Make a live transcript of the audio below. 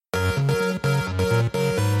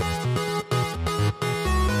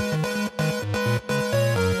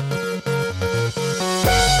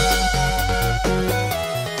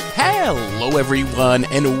Hello, everyone,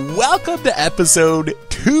 and welcome to episode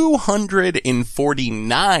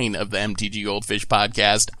 249 of the MTG Goldfish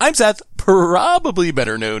podcast. I'm Seth, probably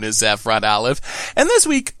better known as Saffron Olive, and this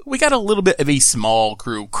week we got a little bit of a small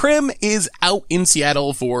crew. Krim is out in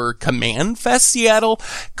Seattle for Command Fest Seattle.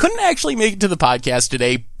 Couldn't actually make it to the podcast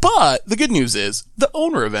today, but the good news is the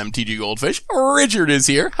owner of MTG Goldfish, Richard, is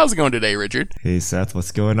here. How's it going today, Richard? Hey, Seth,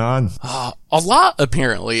 what's going on? A lot,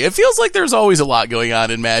 apparently. It feels like there's always a lot going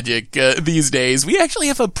on in Magic these days. We actually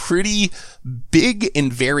have a pretty big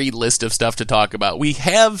and varied list of stuff to talk about. We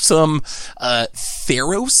have some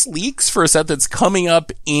Theros leaks for a set that's coming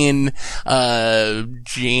up in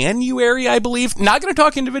January, I believe. Not going to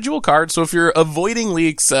talk individual cards, so if you're avoiding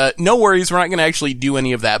leaks, no worries. We're not going to actually do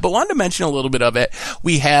any of that, but wanted to mention a little bit of it.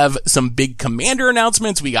 We have some big Commander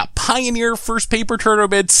announcements. We got Pioneer first paper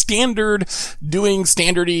tournament, Standard doing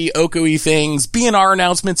standardy Oko-y things, BNR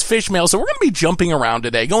announcements, fish mail. So we're going to be jumping around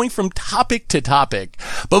today, going from topic to topic.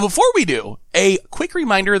 But before we do, a quick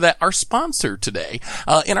reminder that our sponsor today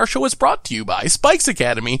in our show is brought to you by Spikes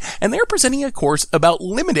Academy, and they're presenting a course about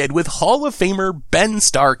Limited with Hall of Famer Ben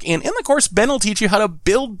Stark. And in the course, Ben will teach you how to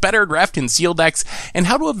build better draft and seal decks and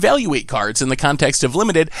how to evaluate cards in the context of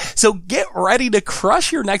Limited. So get ready to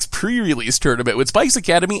crush your next pre-release tournament with Spikes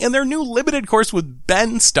Academy and their new Limited course with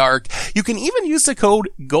Ben Stark. You can even use the code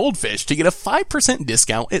GOLDFISH to get a 5%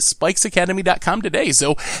 discount at spikesacademy.com today.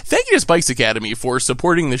 So thank you to Spikes Academy for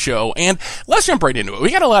supporting the show, and let's jump right into it.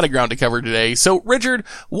 We got a lot of ground to cover today. So, Richard,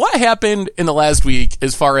 what happened in the last week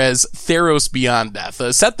as far as Theros Beyond Death?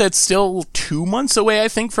 A set that's still 2 months away, I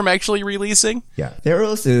think, from actually releasing? Yeah,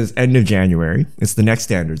 Theros is end of January. It's the next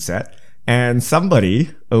standard set. And somebody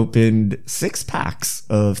opened 6 packs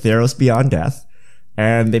of Theros Beyond Death,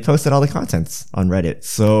 and they posted all the contents on Reddit.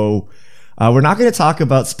 So, we're not going to talk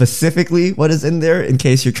about specifically what is in there in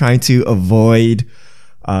case you're trying to avoid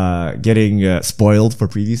getting spoiled for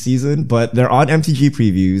preview season, but they're on MTG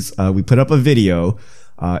previews. We put up a video.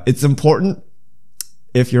 It's important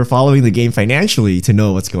if you're following the game financially to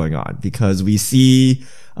know what's going on, because we see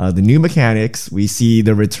the new mechanics, we see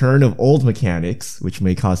the return of old mechanics, which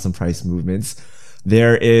may cause some price movements.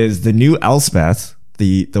 There is the new Elspeth,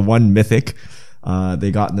 the one mythic they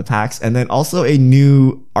got in the packs, and then also a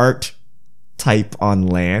new art type on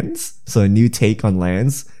lands, so a new take on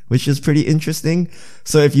lands, which is pretty interesting.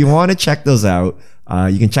 So if you want to check those out,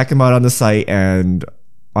 you can check them out on the site and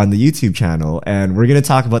on the YouTube channel. And we're going to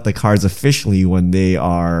talk about the cards officially when they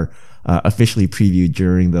are officially previewed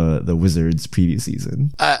during the Wizards preview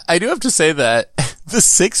season. I do have to say that the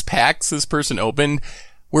 6 packs this person opened,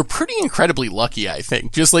 we're pretty incredibly lucky, I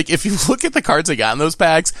think. Just like, if you look at the cards they got in those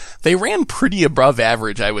packs, they ran pretty above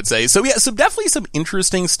average, I would say. So yeah, so definitely some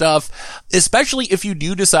interesting stuff, especially if you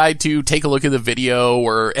do decide to take a look at the video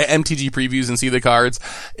or MTG previews and see the cards,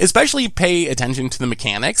 especially pay attention to the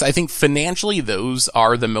mechanics. I think financially, those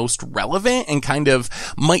are the most relevant and kind of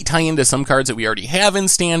might tie into some cards that we already have in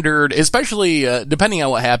Standard, especially depending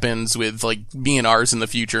on what happens with like BNRs in the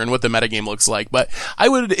future and what the metagame looks like. But I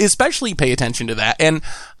would especially pay attention to that. And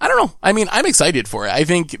I don't know. I mean, I'm excited for it. I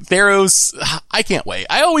think Theros, I can't wait.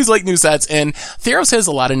 I always like new sets, and Theros has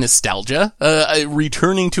a lot of nostalgia,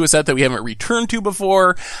 returning to a set that we haven't returned to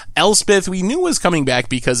before. Elspeth, we knew was coming back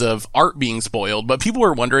because of art being spoiled, but people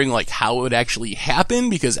were wondering like how it would actually happen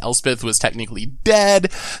because Elspeth was technically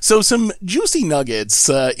dead. So some juicy nuggets,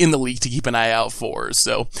 in the leak to keep an eye out for.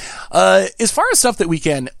 So, as far as stuff that we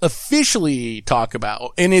can officially talk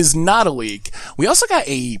about and is not a leak, we also got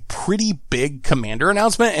a pretty big Commander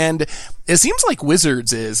announcement, and it seems like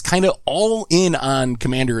Wizards is kind of all in on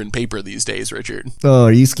Commander in paper these days, Richard. Oh,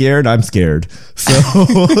 are you scared? I'm scared. So,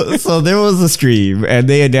 so there was a stream and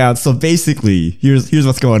they announced, so basically, here's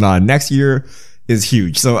what's going on. Next year is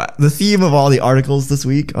huge. So the theme of all the articles this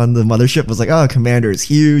week on the mothership was like, oh, Commander is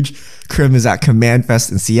huge. Krim is at Command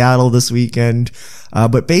Fest in Seattle this weekend.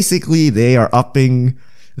 But basically they are upping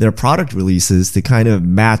their product releases to kind of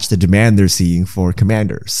match the demand they're seeing for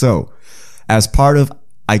Commander. So as part of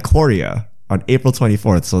Ikoria on April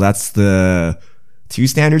 24th. So that's the 2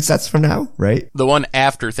 standard sets from now, right? The one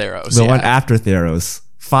after Theros. The one after Theros.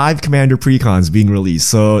 5 Commander precons being released.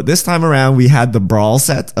 So this time around, we had the Brawl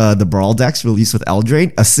set, the Brawl decks released with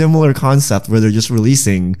Eldraine, a similar concept where they're just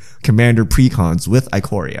releasing Commander precons with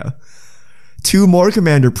Ikoria. 2 more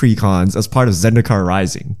Commander precons as part of Zendikar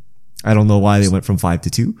Rising. I don't know why they went from 5 to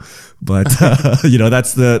 2, but,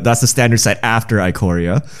 that's the standard set after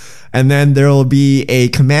Ikoria. And then there will be a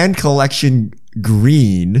Command Collection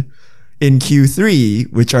green in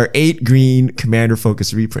Q3, which are 8 green Commander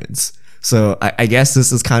focused reprints. So I guess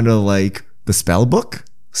this is kind of like the Spellbook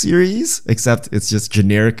series, except it's just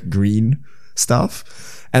generic green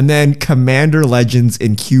stuff. And then Commander Legends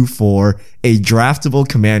in Q4, a draftable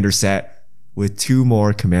Commander set with 2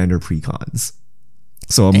 more Commander precons.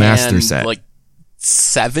 So a master set. Like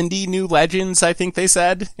 70 new Legends, I think they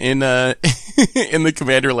said, in in the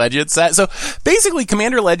Commander Legends set. So basically,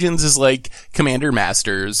 Commander Legends is like Commander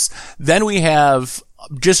Masters. Then we have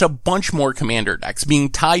just a bunch more Commander decks being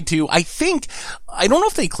tied to, I don't know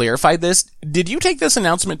if they clarified this. Did you take this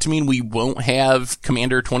announcement to mean we won't have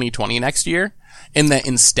Commander 2020 next year? And that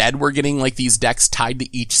instead we're getting like these decks tied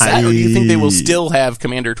to each set? Or do you think they will still have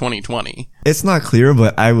Commander 2020? It's not clear,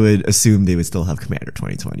 but I would assume they would still have Commander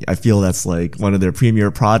 2020. I feel that's like one of their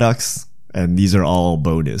premier products, and these are all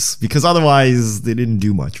bonus. Because otherwise, they didn't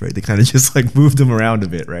do much, right? They kind of just like moved them around a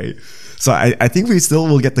bit, right? So I think we still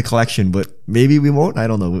will get the collection, but maybe we won't. I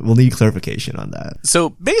don't know. We'll need clarification on that. So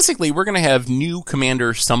basically, we're going to have new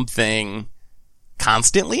Commander something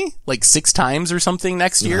constantly, like 6 times or something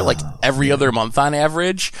next year, like every other month on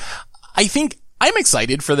average. I think I'm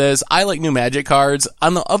excited for this. I like new Magic cards.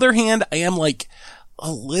 On the other hand, I am like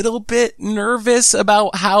a little bit nervous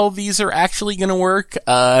about how these are actually going to work.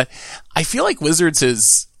 I feel like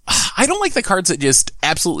Wizards I don't like the cards that just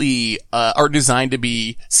absolutely are designed to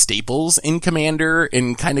be staples in Commander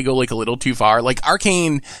and kind of go like a little too far. Like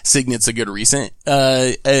Arcane Signet's a good recent,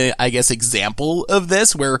 I guess, example of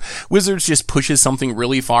this, where Wizards just pushes something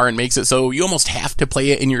really far and makes it so you almost have to play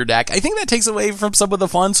it in your deck. I think that takes away from some of the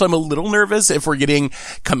fun, so I'm a little nervous if we're getting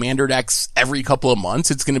Commander decks every couple of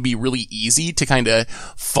months. It's going to be really easy to kind of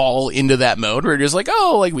fall into that mode where you're just like,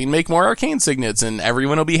 oh, like we can make more Arcane Signets and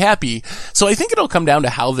everyone will be happy. So I think it'll come down to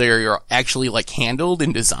how they're actually like handled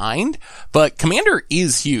and designed, but Commander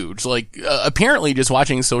is huge. Like apparently just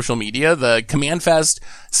watching social media, the Command Fest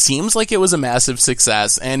seems like it was a massive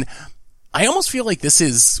success, and I almost feel like this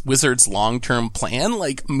is Wizards' long-term plan,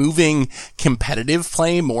 like moving competitive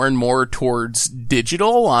play more and more towards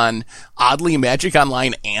digital on oddly Magic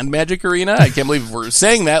Online and Magic Arena. I can't believe we're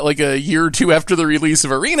saying that like a year or two after the release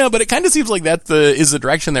of Arena, but it kind of seems like that is the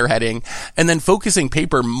direction they're heading. And then focusing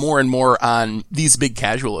paper more and more on these big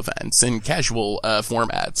casual events and casual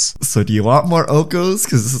formats. So do you want more Okos?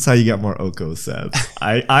 Because this is how you get more Okos, Seb.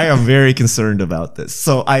 I am very concerned about this.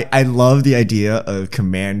 So I love the idea of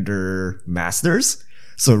Commander Masters.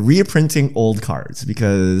 So reprinting old cards,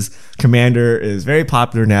 because Commander is very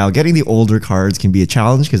popular now. Getting the older cards can be a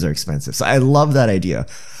challenge because they're expensive. So I love that idea.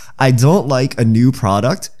 I don't like a new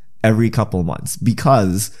product every couple of months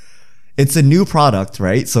because it's a new product,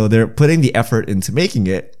 right? So they're putting the effort into making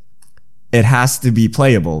it. It has to be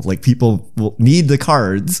playable. Like people will need the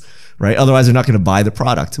cards, right? Otherwise they're not going to buy the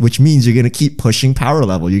product, which means you're going to keep pushing power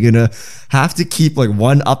level. You're going to have to keep like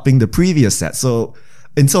one-upping the previous set. So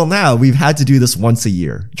until now, we've had to do this once a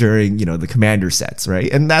year during, the Commander sets,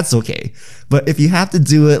 right? And that's okay. But if you have to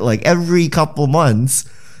do it like every couple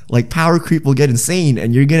months, like power creep will get insane,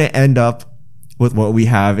 and you're going to end up with what we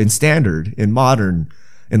have in Standard, in Modern,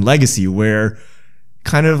 in Legacy, where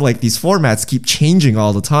kind of like these formats keep changing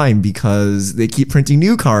all the time because they keep printing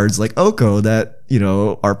new cards like Oko that,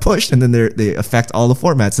 are pushed, and then they affect all the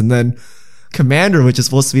formats. And then Commander, which is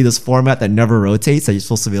supposed to be this format that never rotates, that you're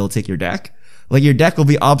supposed to be able to take your deck. Like your deck will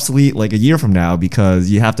be obsolete like a year from now because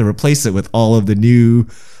you have to replace it with all of the new,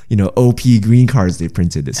 OP green cards they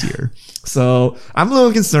printed this year. So I'm a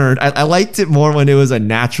little concerned. I liked it more when it was a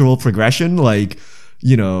natural progression. Like,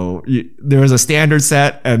 there was a standard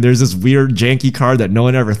set and there's this weird janky card that no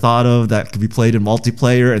one ever thought of that could be played in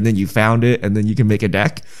multiplayer, and then you found it and then you can make a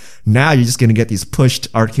deck. Now you're just going to get these pushed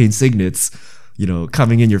Arcane Signets,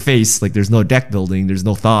 coming in your face. Like there's no deck building. There's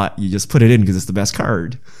no thought. You just put it in because it's the best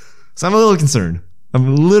card. So I'm a little concerned. I'm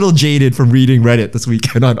a little jaded from reading Reddit this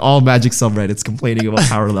weekend on all Magic subreddits complaining about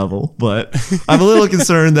power level, but I'm a little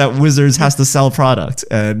concerned that Wizards has to sell product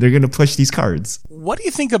and they're going to push these cards. What do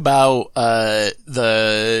you think about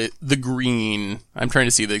the green? I'm trying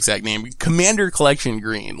to see the exact name. Commander Collection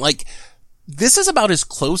Green. Like this is about as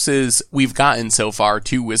close as we've gotten so far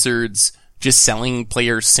to Wizards just selling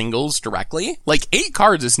players singles directly. Like 8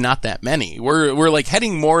 cards is not that many. We're like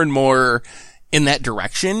heading more and more in that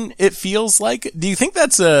direction, it feels like. Do you think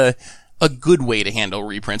that's a good way to handle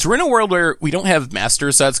reprints? We're in a world where we don't have master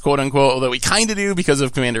sets, quote unquote, although we kind of do because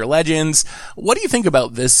of Commander Legends. What do you think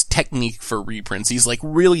about this technique for reprints? These like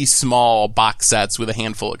really small box sets with a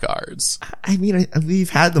handful of cards. I mean,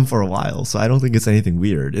 we've had them for a while, so I don't think it's anything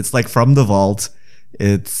weird. It's like from the vault.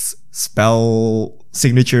 It's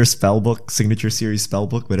signature series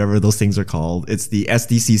spellbook, whatever those things are called. It's the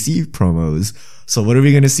SDCC promos. So what are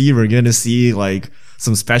we going to see? We're going to see like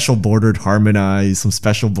some special bordered Harmonize, some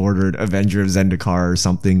special bordered Avenger of Zendikar or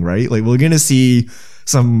something, right? Like we're going to see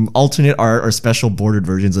some alternate art or special bordered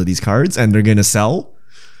versions of these cards, and they're going to sell.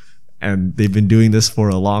 And they've been doing this for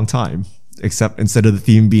a long time. Except instead of the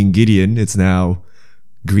theme being Gideon, it's now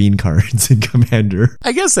green cards in Commander.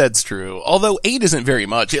 I guess that's true. Although 8 isn't very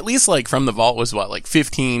much. At least like from the vault was what, like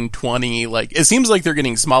 15, 20, like it seems like they're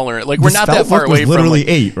getting smaller. Like we're not that far away from literally like,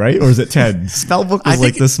 8, right? Or is it 10? Spellbook was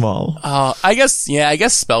like this small. I guess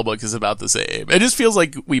Spellbook is about the same. It just feels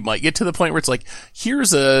like we might get to the point where it's like,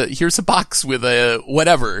 here's a box with a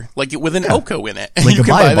whatever, like with an Oko in it. Like you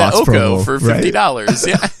can buy that Oko promo, for $50. Right?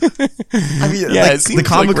 Yeah. I mean, yeah, like, the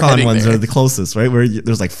Comic-Con ones are the closest, right? Where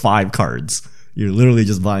there's like 5 cards. You're literally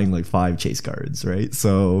just buying like 5 chase cards, right?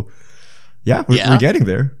 So, we're getting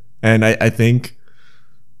there. And I think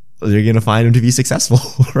they're going to find them to be successful,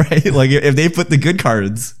 right? Like if they put the good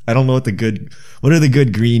cards, I don't know what are the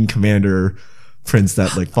good green Commander prints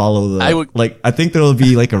that like follow the, I think there'll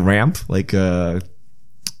be like a ramp, like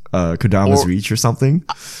Kodama's Reach or something.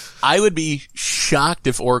 I would be shocked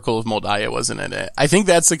if Oracle of Moldiah wasn't in it. I think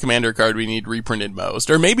that's the Commander card we need reprinted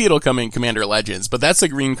most. Or maybe it'll come in Commander Legends, but that's a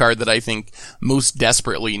green card that I think most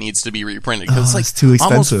desperately needs to be reprinted because it's too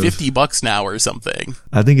almost expensive. $50 now or something.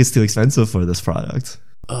 I think it's too expensive for this product.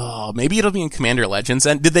 Oh, maybe it'll be in Commander Legends.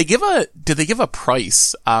 And did they give a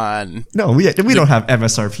price on? No, we don't have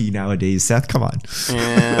MSRP nowadays, Seth. Come on.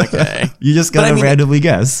 Okay. You just gotta randomly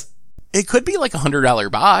guess. It could be like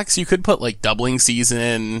 $100 box. You could put like Doubling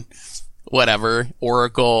Season, whatever,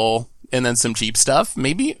 Oracle, and then some cheap stuff.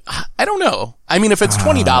 Maybe, I don't know. I mean, if it's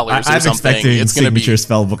 $20 or something, it's going to be signature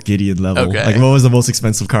Spellbook Gideon level. Okay. Like, what was the most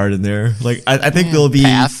expensive card in there? Like, I think there'll be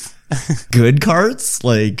Path. good cards,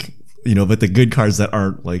 like, but the good cards that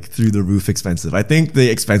aren't like through the roof expensive. I think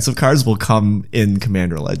the expensive cards will come in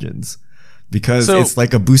Commander Legends. Because it's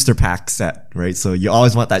like a booster pack set, right? So you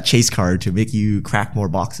always want that chase card to make you crack more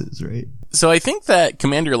boxes, right? So I think that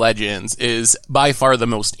Commander Legends is by far the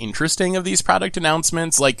most interesting of these product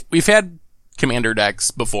announcements. Like, we've had Commander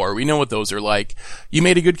decks before. We know what those are like. You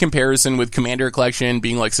made a good comparison with Commander Collection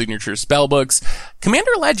being like signature spellbooks.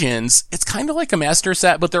 Commander Legends, it's kind of like a master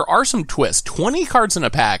set, but there are some twists. 20 cards in a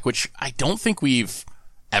pack, which I don't think we've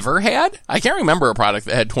ever had. I can't remember a product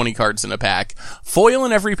that had 20 cards in a pack. Foil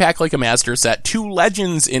in every pack like a master set. 2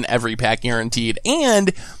 legends in every pack guaranteed.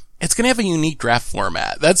 And it's going to have a unique draft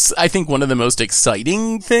format. That's, I think, one of the most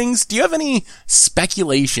exciting things. Do you have any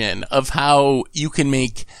speculation of how you can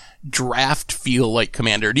make draft feel like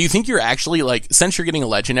Commander? Do you think you're actually like, since you're getting a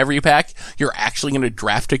legend every pack, you're actually going to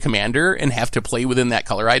draft a Commander and have to play within that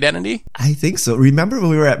color identity? I think so. Remember when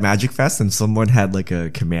we were at Magic Fest and someone had like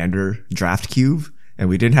a Commander draft cube? And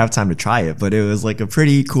we didn't have time to try it, but it was like a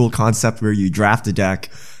pretty cool concept where you draft a deck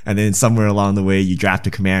and then somewhere along the way you draft a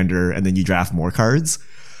commander and then you draft more cards.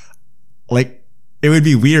 Like, it would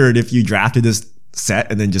be weird if you drafted this set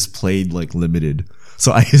and then just played like limited.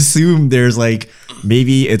 So I assume there's like,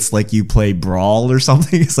 maybe it's like you play Brawl or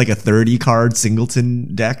something. It's like a 30 card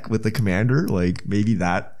singleton deck with the commander. Like maybe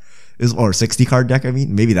that is, or 60 card deck. I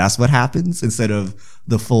mean, maybe that's what happens instead of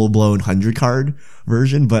the full blown 100 card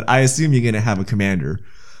version. But I assume you're going to have a commander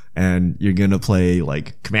and you're going to play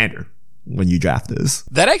like commander when you draft this.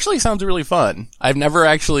 That actually sounds really fun. I've never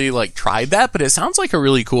actually like tried that, but it sounds like a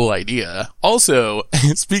really cool idea. Also,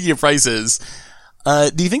 speaking of prices,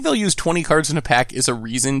 do you think they'll use 20 cards in a pack as a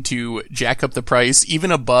reason to jack up the price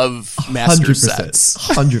even above master 100%, sets?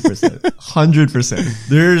 100%. 100%.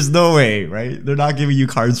 There's no way, right? They're not giving you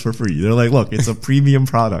cards for free. They're like, look, it's a premium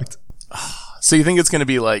product. So you think it's going to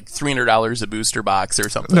be like $300 a booster box or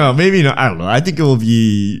something? No, maybe not. I don't know. I think it will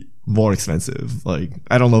be more expensive. Like,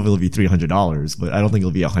 I don't know if it'll be $300, but I don't think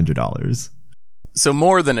it'll be $100. So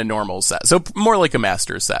more than a normal set. So more like a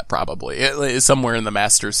master set, probably. It is somewhere in the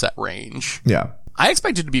master set range. Yeah. I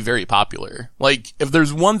expect it to be very popular. Like, if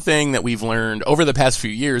there's one thing that we've learned over the past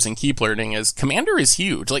few years and keep learning is Commander is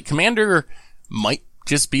huge. Like, Commander might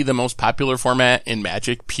just be the most popular format in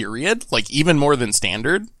Magic, period. Like, even more than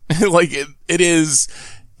Standard. Like, it is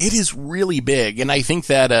really big. And I think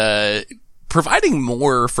that, providing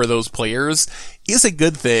more for those players is a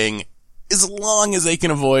good thing, as long as they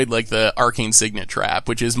can avoid like the Arcane Signet trap,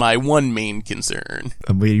 which is my one main concern.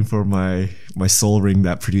 I'm waiting for my Soul Ring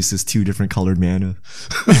that produces 2 different colored mana.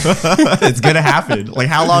 It's gonna happen. Like,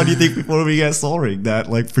 how long do you think before we get Soul Ring that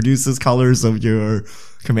like produces colors of your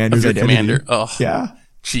commander's identity? Commander. Oh, yeah.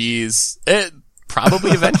 Jeez. It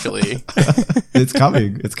probably eventually. It's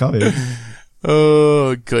coming. It's coming.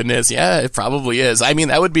 Oh goodness. Yeah, it probably is. I mean,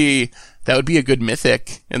 that would be a good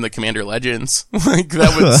mythic in the Commander Legends. Like,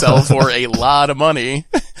 that would sell for a lot of money.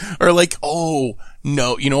 Or like, oh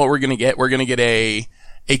no, you know what we're gonna get? We're gonna get a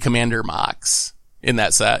Commander Mox in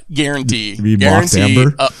that set. Guarantee. Guarantee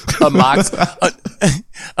a Mox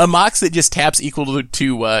a Mox that just taps equal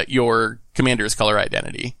to your Commander's color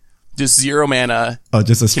identity. Just 0 mana. Oh,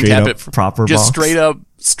 just a straight up proper just box?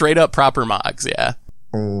 straight up proper Mogs, yeah.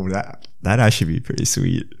 Oh, that actually be pretty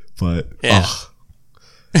sweet. But, yeah.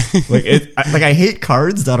 I hate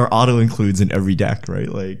cards that are auto includes in every deck, right?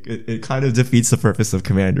 Like it kind of defeats the purpose of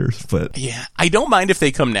commanders, but yeah, I don't mind if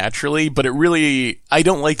they come naturally, but I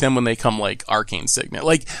don't like them when they come like Arcane Signet.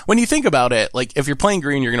 Like when you think about it, like if you're playing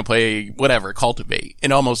green, you're going to play whatever, Cultivate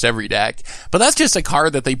in almost every deck, but that's just a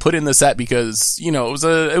card that they put in the set because, you know,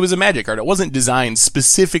 it was a Magic card. It wasn't designed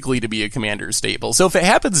specifically to be a commander staple. So if it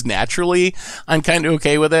happens naturally, I'm kind of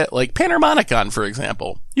okay with it. Like Panharmonicon, for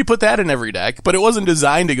example. You put that in every deck, but it wasn't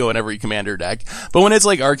designed to go in every commander deck. But when it's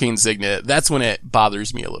like Arcane Signet, that's when it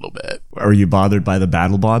bothers me a little bit. Are you bothered by the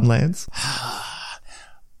Battle Bond lands?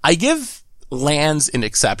 I give lands an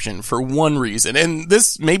exception for one reason, and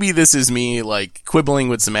maybe this is me like quibbling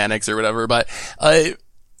with semantics or whatever, but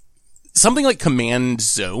something like Command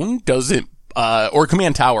Zone doesn't or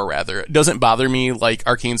Command Tower rather, doesn't bother me like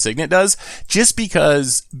Arcane Signet does, just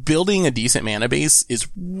because building a decent mana base is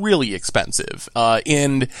really expensive.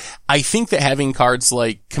 And I think that having cards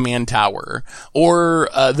like Command Tower or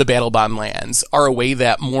the Battle Bond lands are a way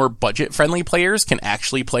that more budget-friendly players can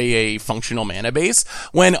actually play a functional mana base,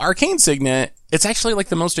 when Arcane Signet, it's actually like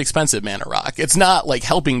the most expensive mana rock. It's not like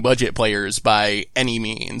helping budget players by any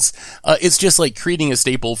means. It's just like creating a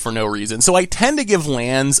staple for no reason. So I tend to give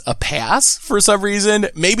lands a pass for some reason.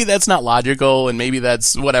 Maybe that's not logical, and maybe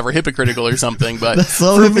that's whatever, hypocritical or something, but that's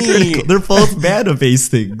so hypocritical. They're both mana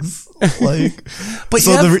based things. Like, but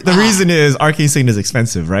so the reason is Arcane Signet is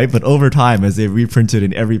expensive, right? But over time, as they reprint it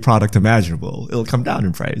in every product imaginable, it'll come down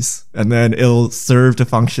in price, and then it'll serve to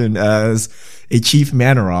function as a cheap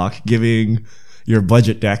mana rock, giving your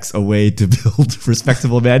budget decks a way to build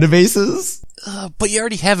respectable mana bases. But you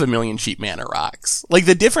already have a million cheap mana rocks. Like,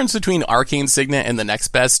 the difference between Arcane Signet and the next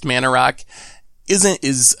best mana rock isn't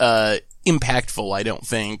as impactful, I don't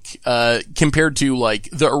think, compared to like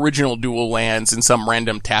the original dual lands and some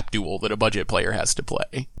random tap duel that a budget player has to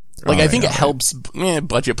play. Like, I think it helps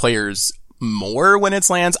budget players more when it's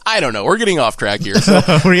lands. I don't know. We're getting off track here. So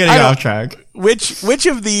we're getting off track. Which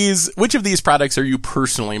of these products are you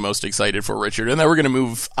personally most excited for, Richard? And then we're going to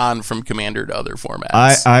move on from Commander to other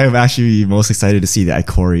formats. I am actually most excited to see the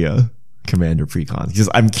Ikoria Commander precons, because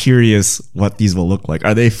I'm curious what these will look like.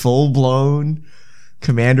 Are they full blown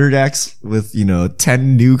Commander decks with,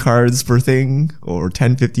 10 new cards per thing, or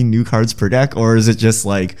 10, 15 new cards per deck? Or is it just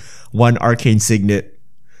like one Arcane Signet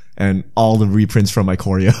and all the reprints from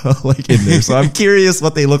Ikoria like in there? So I'm curious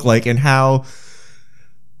what they look like, and how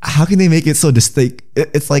can they make it so distinct?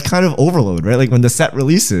 It's like kind of overload, right? Like when the set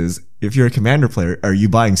releases, if you're a Commander player, are you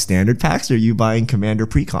buying standard packs or are you buying Commander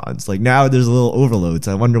precons? Like now there's a little overload.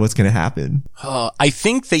 So I wonder what's going to happen. I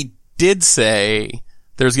think they did say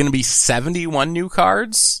there's going to be 71 new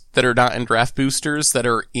cards that are not in draft boosters that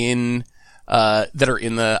are in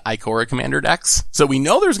the Ikoria Commander decks. So we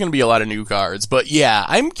know there's going to be a lot of new cards, but yeah,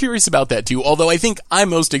 I'm curious about that too. Although I think I'm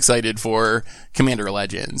most excited for Commander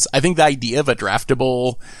Legends. I think the idea of a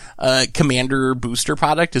draftable, Commander booster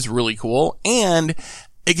product is really cool, and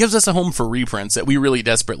it gives us a home for reprints that we really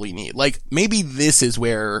desperately need. Like, maybe this is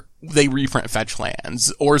where they reprint fetch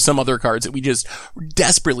lands or some other cards that we just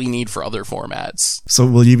desperately need for other formats. So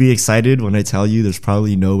will you be excited when I tell you there's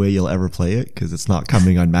probably no way you'll ever play it because it's not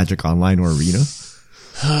coming on Magic Online or Arena?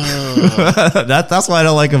 That's what I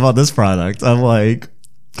don't like about this product. I'm like,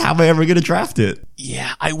 how am I ever going to draft it?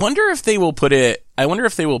 Yeah, I wonder if they will put it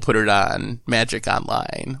on Magic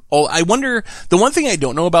Online. Oh, I wonder, the one thing I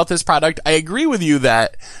don't know about this product, I agree with you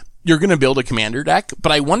that you're going to build a Commander deck,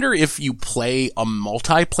 but I wonder if you play a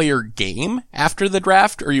multiplayer game after the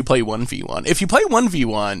draft or you play 1v1. If you play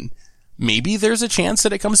 1v1, maybe there's a chance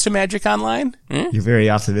that it comes to Magic Online. You're very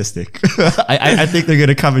optimistic. I think they're going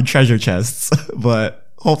to come in treasure chests, but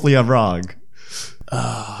hopefully I'm wrong.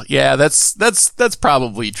 Yeah, that's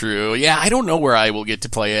probably true. Yeah, I don't know where I will get to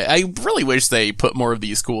play it. I really wish they put more of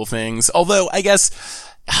these cool things. Although, I guess,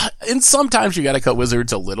 and sometimes you gotta cut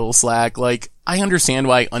Wizards a little slack. Like, I understand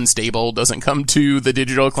why Unstable doesn't come to the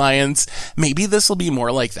digital clients. Maybe this will be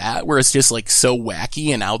more like that, where it's just like so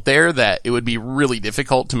wacky and out there that it would be really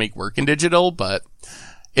difficult to make work in digital, but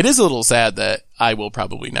it is a little sad that I will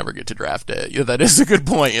probably never get to draft it. Yeah, that is a good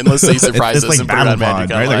point, unless they surprise us like and put it on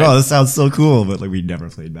Magic Online. Right? Like, oh, this sounds so cool, but like we never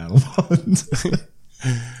played Battle Bond.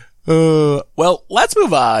 Well, let's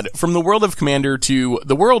move on from the world of Commander to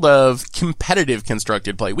the world of competitive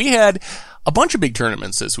constructed play. We had a bunch of big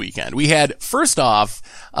tournaments this weekend. We had, first off,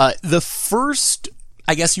 the first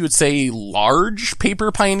I guess you would say, large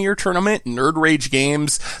Paper Pioneer tournament, Nerd Rage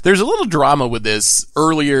Games. There's a little drama with this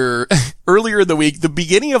earlier in the week. The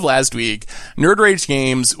beginning of last week, Nerd Rage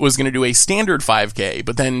Games was going to do a standard 5K,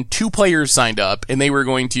 but then 2 players signed up and they were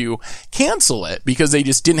going to cancel it because they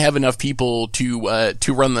just didn't have enough people to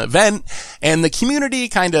run the event. And the community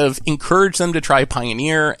kind of encouraged them to try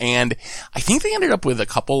Pioneer. And I think they ended up with a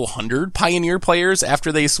couple hundred Pioneer players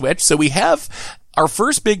after they switched. So we have our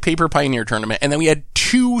first big Paper Pioneer tournament, and then we had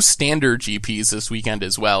 2 standard GPs this weekend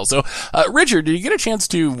as well. So, Richard, did you get a chance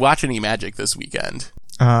to watch any Magic this weekend?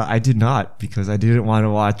 I did not, because I didn't want to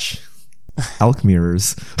watch elk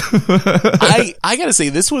mirrors. I gotta say,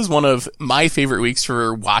 this was one of my favorite weeks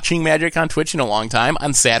for watching Magic on Twitch in a long time.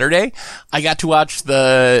 On Saturday, I got to watch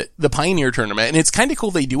the Pioneer tournament, and it's kind of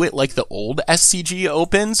cool they do it like the old SCG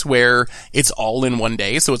Opens, where it's all in one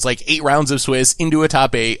day. So it's like 8 rounds of Swiss into a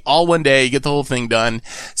top 8, all one day, get the whole thing done.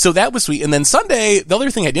 So that was sweet. And then Sunday, the other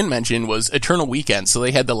thing I didn't mention was Eternal Weekend. So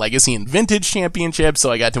they had the Legacy and Vintage Championship, so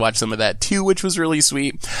I got to watch some of that too, which was really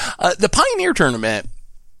sweet. The Pioneer tournament,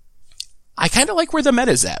 I kind of like where the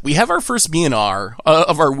meta's at. We have our first BNR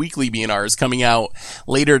of our weekly BNRs coming out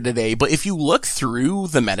later today, but if you look through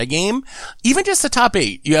the metagame, even just the top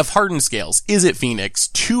 8, you have Hardened Scales, Izzet Phoenix,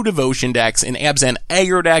 2 Devotion decks, an Abzan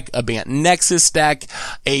Aggro deck, a Bant Nexus deck,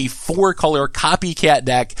 a 4-color Copycat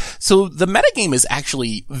deck. So the metagame is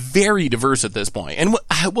actually very diverse at this point, and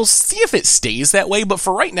we'll see if it stays that way, but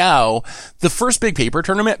for right now, the first big paper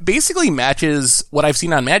tournament basically matches what I've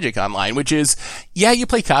seen on Magic Online, which is, yeah, you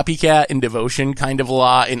play Copycat and Devotion kind of a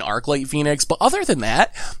lot in Arclight Phoenix, but other than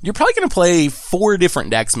that, you're probably going to play 4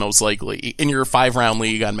 different decks most likely in your 5-round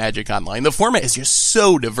league on Magic Online. The format is just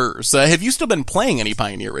so diverse. Have you still been playing any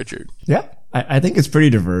Pioneer, Richard? Yeah, I think it's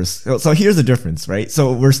pretty diverse. So here's the difference, right?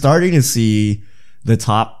 So we're starting to see the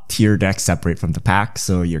top tier decks separate from the pack.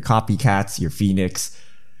 So your Copycats, your Phoenix,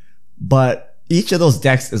 but each of those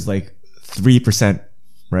decks is like 3%.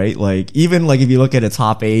 Right? Like, even like if you look at a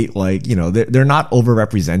top 8, like, you know, they're not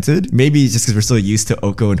overrepresented. Maybe it's just because we're so used to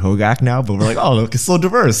Oko and Hogak now, but we're like, oh, look, it's so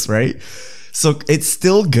diverse, right? So it's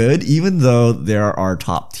still good, even though there are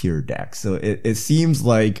top tier decks. So it seems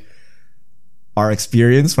like our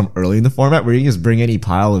experience from early in the format, where you can just bring any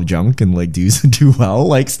pile of junk and like do well,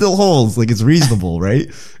 like still holds. Like, it's reasonable, right?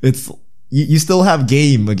 It's, you still have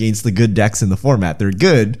game against the good decks in the format. They're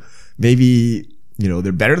good. Maybe, you know,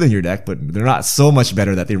 they're better than your deck, but they're not so much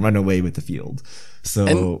better that they run away with the field.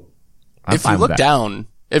 So if you look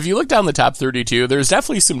down the top 32, there's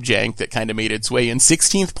definitely some jank that kind of made its way in.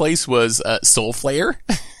 16th place was Soul Flare.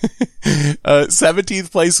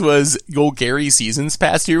 17th place was Golgari Seasons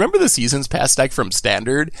Pass. Do you remember the Seasons Pass deck from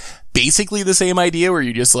Standard? Basically the same idea, where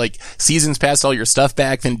you just like Seasons Pass all your stuff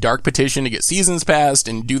back, then Dark Petition to get Seasons Passed,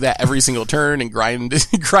 and do that every single turn and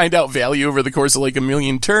grind out value over the course of like a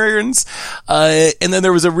million turns. And then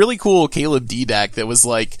there was a really cool Caleb D deck that was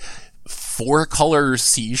like 4-color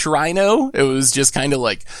Siege Rhino. It was just kind of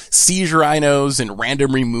like Siege Rhinos and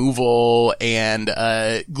random removal and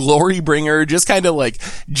Glorybringer, just kind of like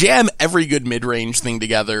jam every good mid-range thing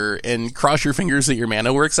together and cross your fingers that your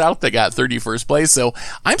mana works out. That got 31st place. So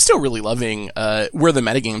I'm still really loving where the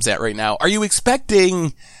metagame's at right now. Are you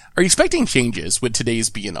expecting changes with today's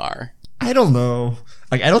BNR? I don't know.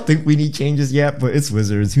 Like, I don't think we need changes yet, but it's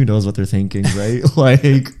Wizards. Who knows what they're thinking, right?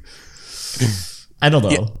 Like, I don't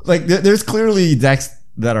know. Yeah. Like, there's clearly decks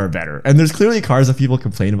that are better, and there's clearly cards that people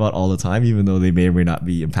complain about all the time, even though they may or may not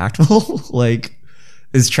be impactful. Like,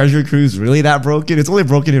 is Treasure Cruise really that broken? It's only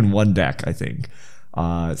broken in one deck, I think.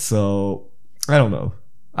 So I don't know.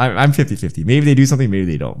 I'm 50-50. Maybe they do something, maybe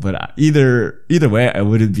they don't. But either way, I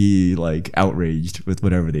wouldn't be like outraged with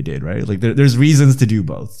whatever they did, right? Like, there's reasons to do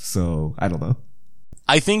both. So I don't know.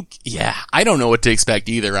 I think, yeah, I don't know what to expect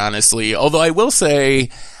either, honestly. Although I will say,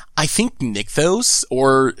 I think Nykthos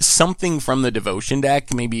or something from the Devotion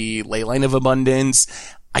deck, maybe Leyline of Abundance,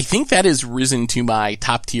 I think that has risen to my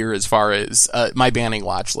top tier as far as my banning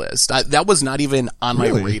watch list. That was not even on my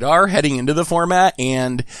radar heading into the format,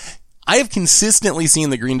 and I have consistently seen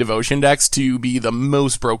the Green Devotion decks to be the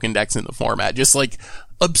most broken decks in the format. Just like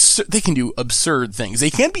they can do absurd things.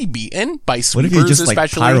 They can be beaten by sweepers, what if you just,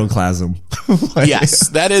 especially. Like, Pyroclasm? Like, yes,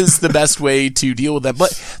 that is the best way to deal with them.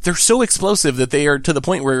 But they're so explosive that they are to the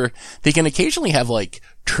point where they can occasionally have like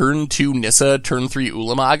turn 2 Nissa, turn 3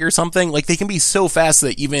 Ulamog or something. Like, they can be so fast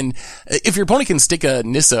that even if your opponent can stick a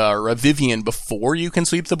Nissa or a Vivian before you can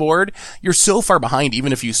sweep the board, you're so far behind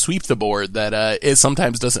even if you sweep the board that it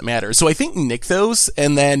sometimes doesn't matter. So I think Nykthos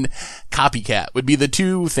and then Copycat would be the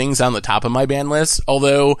 2 things on the top of my ban list.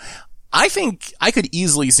 Although I think I could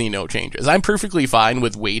easily see no changes. I'm perfectly fine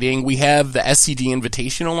with waiting. We have the SCG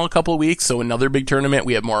Invitational in a couple of weeks, so another big tournament.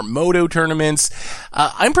 We have more Moto tournaments.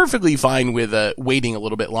 I'm perfectly fine with waiting a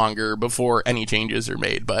little bit longer before any changes are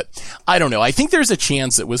made, but I don't know. I think there's a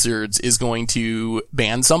chance that Wizards is going to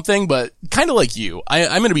ban something, but kind of like you,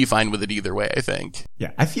 I'm going to be fine with it either way, I think.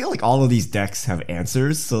 Yeah, I feel like all of these decks have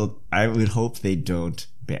answers, so I would hope they don't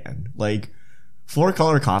ban. Like,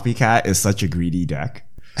 4-color Copycat is such a greedy deck.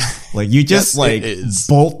 Like, you just,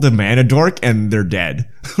 bolt the Mana Dork and they're dead,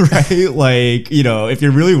 right? Like, you know, if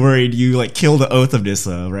you're really worried, you, kill the Oath of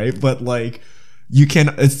Nissa, right? But,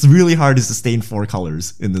 it's really hard to sustain 4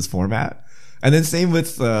 colors in this format. And then same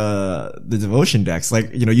with, the Devotion decks.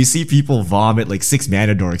 Like, you know, you see people vomit, 6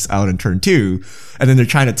 Mana Dorks out in turn 2, and then they're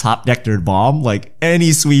trying to top deck their bomb. Like,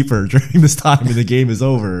 any sweeper during this time and the game is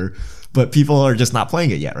over. But people are just not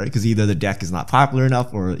playing it yet, right? Because either the deck is not popular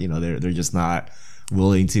enough or, you know, they're just not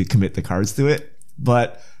willing to commit the cards to it.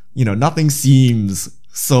 But, you know, nothing seems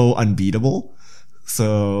so unbeatable.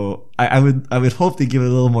 So I would hope to give it a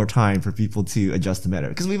little more time for people to adjust the meta,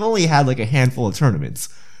 because we've only had a handful of tournaments,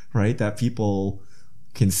 right? That people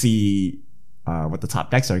can see, what the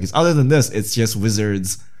top decks are. Because other than this, it's just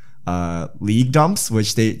Wizards, league dumps,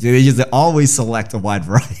 which they just always select a wide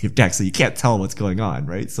variety of decks. So you can't tell what's going on,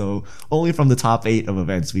 right? So only from the top 8 of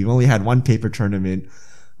events, we've only had one paper tournament,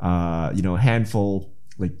 you know, a handful,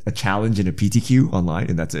 a challenge and a PTQ online,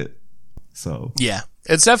 and that's it. So yeah,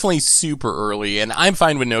 it's definitely super early, and I'm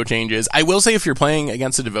fine with no changes. I will say, if you're playing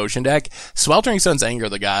against a Devotion deck, Sweltering Sun's Anger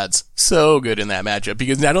of the Gods, so good in that matchup,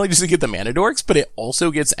 because not only does it get the Mana Dorks, but it also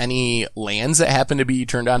gets any lands that happen to be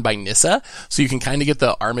turned on by Nissa, so you can kind of get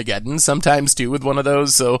the Armageddon sometimes too with one of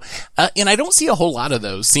those. So, and I don't see a whole lot of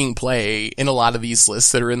those seeing play in a lot of these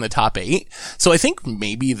lists that are in the top 8. So I think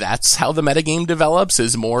maybe that's how the metagame develops,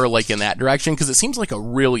 is more in that direction, because it seems like a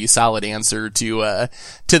really solid answer to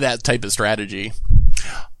that type of strategy.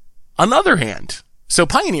 On the other hand, so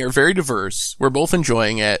Pioneer, very diverse. We're both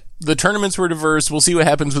enjoying it. The tournaments were diverse. We'll see what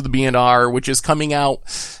happens with the BNR, which is coming out.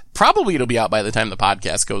 Probably it'll be out by the time the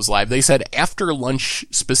podcast goes live. They said after lunch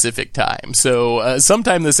specific time. So,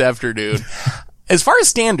 sometime this afternoon. As far as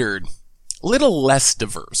Standard, little less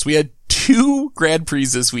diverse. We had 2 Grand Prix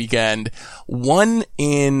this weekend. One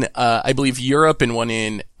in, I believe Europe and one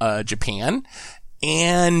in, Japan.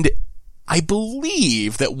 And I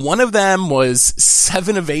believe that one of them was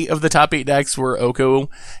 7 of 8 of the top 8 decks were Oko,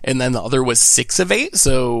 and then the other was 6 of 8.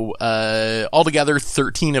 So, altogether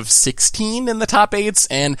 13 of 16 in the top 8s.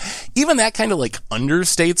 And even that kind of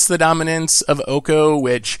understates the dominance of Oko,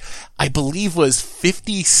 which I believe was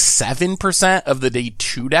 57% of the day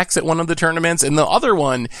 2 decks at one of the tournaments. And the other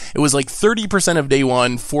one, it was 30% of day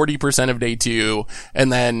 1, 40% of day 2, and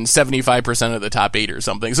then 75% of the top 8 or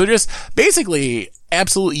something. So just basically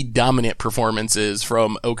absolutely dominant performances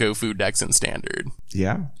from Oko food decks in Standard.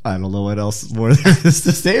 Yeah, I don't know what else more there is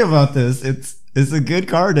to say about this. It's a good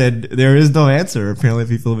card, and there is no answer. Apparently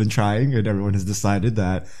people have been trying, and everyone has decided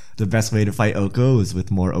that the best way to fight Oko is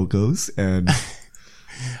with more Okos, and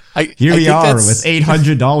here we are with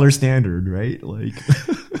 $800 Standard, right?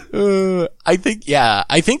 I think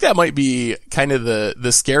that might be kind of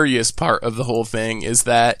the scariest part of the whole thing, is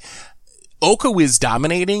that Oko is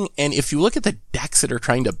dominating, and if you look at the decks that are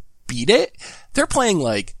trying to beat it, they're playing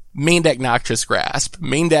main deck Noxious Grasp,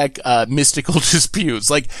 main deck Mystical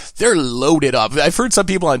Disputes. They're loaded up. I've heard some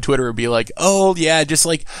people on Twitter be like, oh yeah, just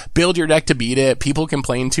build your deck to beat it. People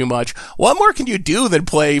complain too much. What more can you do than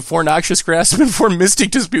play 4 Noxious Grasp and 4 Mystic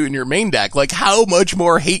Dispute in your main deck? How much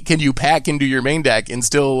more hate can you pack into your main deck and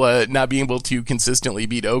still not be able to consistently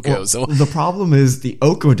beat Oko? Well, so the problem is the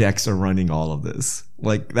Oko decks are running all of this.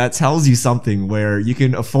 That tells you something, where you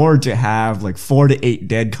can afford to have 4 to 8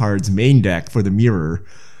 dead cards main deck for the mirror.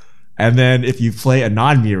 And then if you play a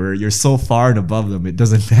non-mirror, you're so far and above them, it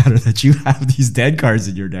doesn't matter that you have these dead cards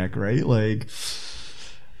in your deck, right?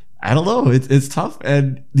 I don't know. It's tough.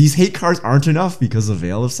 And these hate cards aren't enough because of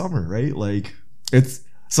Veil of Summer, right?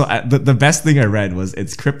 The best thing I read was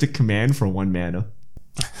it's Cryptic Command for 1 mana.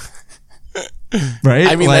 Right?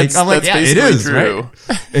 I mean, that's yeah, it is true.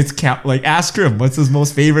 Right? It's ask Grim, what's his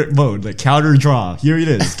most favorite mode? Counter draw. Here it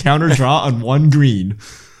is. Counter draw on 1 green.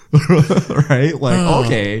 Right?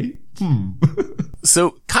 Okay.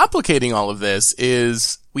 So complicating all of this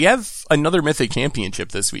is we have another Mythic Championship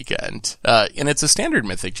this weekend, and it's a Standard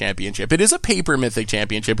Mythic Championship. It is a paper Mythic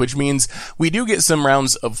Championship, which means we do get some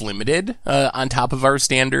rounds of Limited on top of our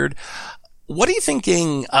Standard. What are you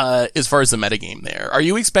thinking as far as the metagame there? Are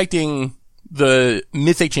you expecting the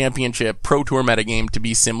Mythic Championship Pro Tour metagame to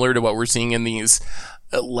be similar to what we're seeing in these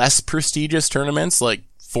less prestigious tournaments like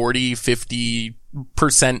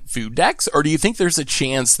 40-50% food decks? Or do you think there's a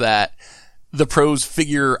chance that the pros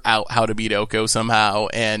figure out how to beat Oko somehow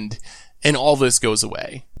and all this goes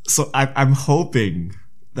away? So I'm hoping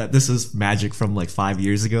that this is Magic from like 5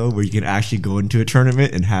 years ago, where you can actually go into a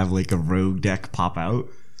tournament and have like a rogue deck pop out.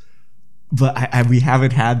 But we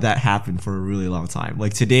haven't had that happen for a really long time.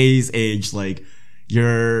 Like today's age, like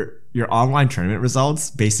your online tournament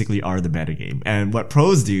results basically are the metagame. And what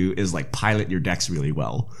pros do is like pilot your decks really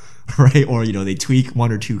well, right? Or, you know, they tweak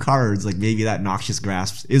one or two cards. Like maybe that Noxious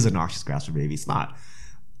Grasp is a Noxious Grasp, or maybe it's not.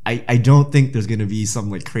 I don't think there's going to be some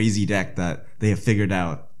like crazy deck that they have figured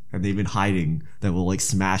out and they've been hiding that will like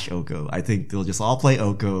smash Oko. I think they'll just all play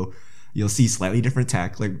Oko. You'll see slightly different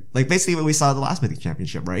tech, like basically what we saw at the last Mythic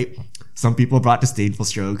Championship, right? Some people brought Disdainful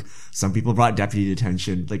Stroke, some people brought Deputy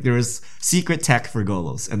Detention. Like there was secret tech for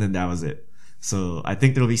Golos, and then that was it. So I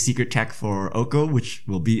think there'll be secret tech for Oko, which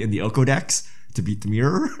will be in the Oko decks to beat the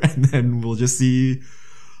mirror, and then we'll just see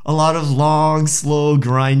a lot of long, slow,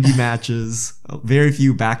 grindy matches. Very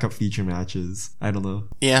few backup feature matches. I don't know.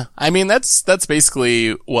 Yeah, I mean, that's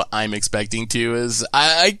basically what I'm expecting too, is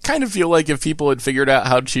I kind of feel like if people had figured out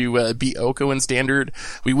how to beat Oko in Standard,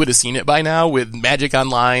 we would have seen it by now with Magic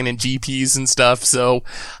Online and GPs and stuff. So,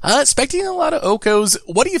 expecting a lot of Okos.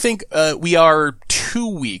 What do you think? We are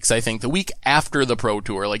 2 weeks, I think, the week after the Pro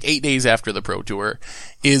Tour, like 8 days after the Pro Tour,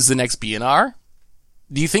 is the next BNR.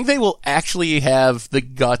 Do you think they will actually have the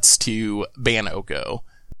guts to ban Oko?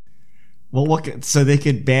 Well, so they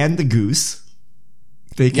could ban the Goose.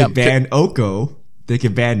 They could ban Oko. They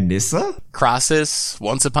could ban Nissa. Crossus,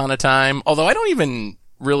 Once Upon a Time. Although I don't even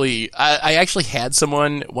really... I actually had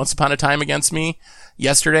someone Once Upon a Time against me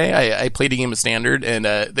yesterday. I played a game of Standard, and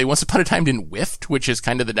they Once Upon a Time didn't whiffed, which is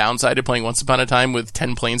kind of the downside of playing Once Upon a Time with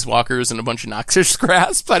 10 Planeswalkers and a bunch of Noxious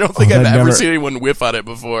Grasp. I don't think I've ever seen anyone whiff on it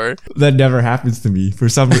before. That never happens to me for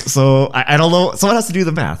some reason. So I don't know. Someone has to do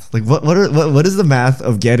the math. Like what is the math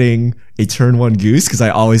of getting a turn 1 Goose? Because I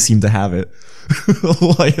always seem to have it.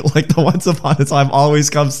 like the Once Upon a Time always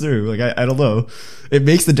comes through. Like I don't know. It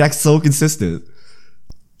makes the deck so consistent.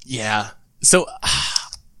 Yeah. So...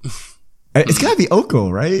 It's gotta be Oko,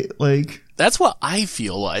 right? Like that's what I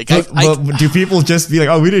feel like. But do people just be like,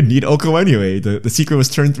 "Oh, we didn't need Oko anyway"? The secret was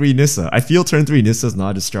turn 3 Nissa. I feel turn 3 Nissa is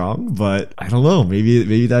not as strong, but I don't know.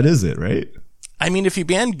 Maybe that is it, right? I mean, if you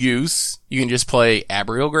ban Goose, you can just play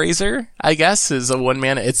Abrial Grazer, I guess, is a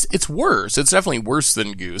 1-mana. It's worse. It's definitely worse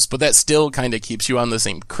than Goose, but that still kind of keeps you on the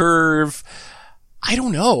same curve. I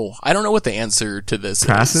don't know. I don't know what the answer to this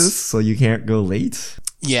is. So you can't go late?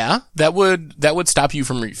 Yeah, that would stop you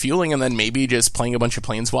from refueling, and then maybe just playing a bunch of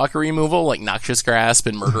Planeswalker removal, like Noxious Grasp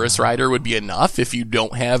and Murderous Rider would be enough if you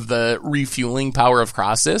don't have the refueling power of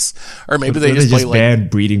Crossus. Or maybe they just play ban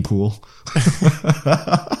Breeding Pool.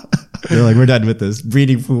 They're like, we're done with this.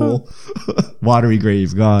 Breeding Pool. Watery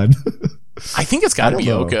Grave, gone. I think it's gotta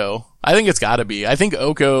be Oko. I think it's gotta be. I think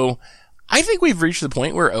we've reached the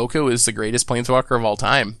point where Oko is the greatest Planeswalker of all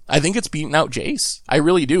time. I think it's beaten out Jace. I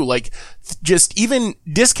really do. Like, just even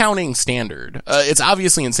discounting Standard. It's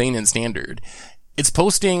obviously insane in Standard. It's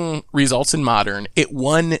posting results in Modern. It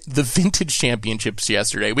won the Vintage Championships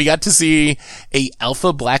yesterday. We got to see a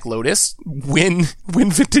Alpha Black Lotus win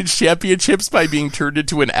Vintage Championships by being turned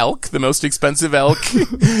into an elk, the most expensive elk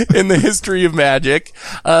in the history of Magic.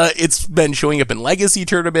 It's been showing up in Legacy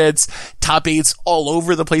tournaments, top 8s all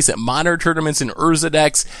over the place at Modern tournaments and Urza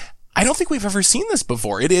decks. I don't think we've ever seen this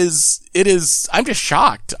before. It is, I'm just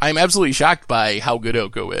shocked. I'm absolutely shocked by how good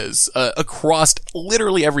Oko is, across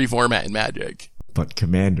literally every format in Magic. But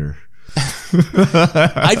Commander.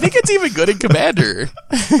 I think it's even good in Commander.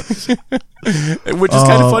 Which is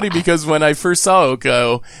kind of funny because when I first saw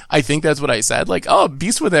Oko, I think that's what I said. Like, oh,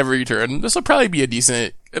 Beast with every turn. This will probably be a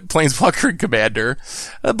decent Planeswalker in Commander.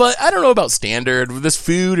 But I don't know about Standard. With this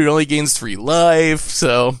food, it only gains 3 life.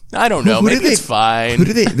 So, I don't know. Maybe it's fine. Who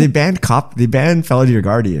did they banned Felidar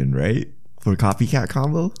Guardian, right? For copycat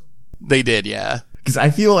combo? They did, yeah. Because I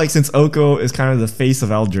feel like since Oko is kind of the face of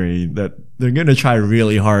Eldraine, that they're going to try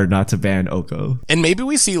really hard not to ban Oko. And maybe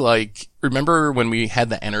we see, like, remember when we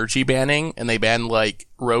had the energy banning and they banned, like,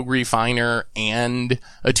 Rogue Refiner and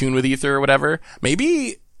Attune with Ether or whatever?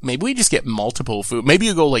 Maybe we just get multiple food. Maybe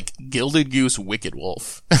you go, like, Gilded Goose, Wicked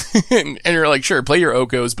Wolf. and you're like, sure, play your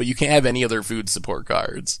Okos, but you can't have any other food support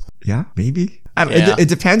cards. Yeah, maybe. I don't know. It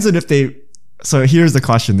depends on if they... So here's the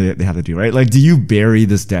question they have to do, right? Like, do you bury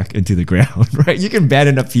this deck into the ground, right? You can ban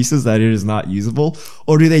enough pieces that it is not usable,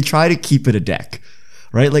 or do they try to keep it a deck,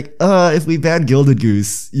 right? Like, if we ban Gilded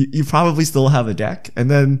Goose, you probably still have a deck,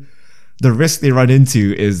 and then the risk they run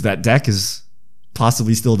into is that deck is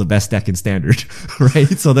possibly still the best deck in Standard,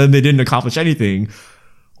 right? So then they didn't accomplish anything.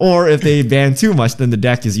 Or if they ban too much, then the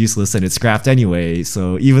deck is useless and it's scrapped anyway.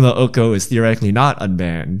 So even though Oko is theoretically not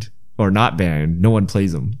unbanned or not banned, no one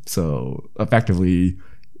plays them. So effectively,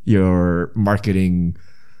 your marketing,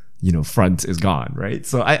 front is gone, right?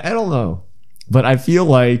 So I don't know. But I feel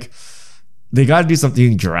like they got to do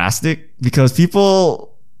something drastic because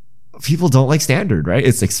people don't like standard, right?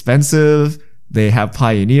 It's expensive. They have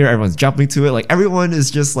Pioneer. Everyone's jumping to it. Like everyone is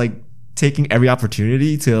just like taking every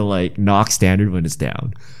opportunity to like knock standard when it's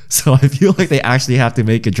down. So I feel like they actually have to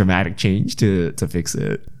make a dramatic change to fix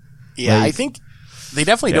it. Yeah, I think they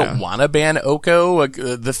definitely don't want to ban Oko,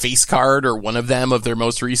 the face card or one of them of their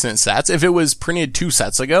most recent sets. If it was printed 2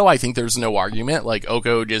 sets ago, I think there's no argument. Like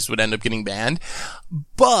Oko just would end up getting banned.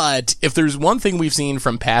 But if there's one thing we've seen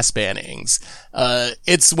from past bannings,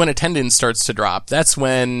 it's when attendance starts to drop. That's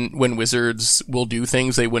when Wizards will do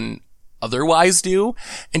things they wouldn't otherwise do.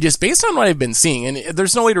 And just based on what I've been seeing, and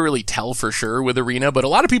there's no way to really tell for sure with Arena, but a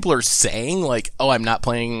lot of people are saying like, oh, I'm not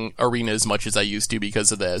playing Arena as much as I used to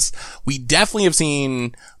because of this. We definitely have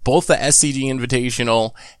seen both the SCG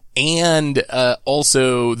Invitational and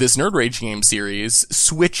also this Nerd Rage game series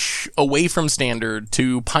switch away from standard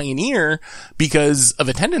to Pioneer because of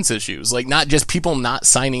attendance issues. Like not just people not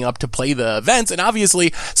signing up to play the events. And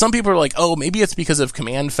obviously some people are like, oh, maybe it's because of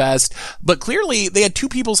Command Fest, but clearly they had 2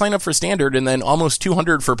 people sign up for standard and then almost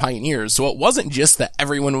 200 for Pioneers. So it wasn't just that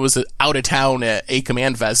everyone was out of town at a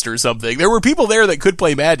Command Fest or something. There were people there that could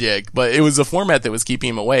play Magic, but it was a format that was keeping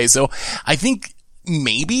them away. So I think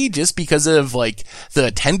maybe just because of like the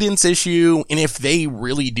attendance issue, and if they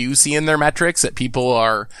really do see in their metrics that people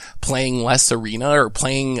are playing less Arena or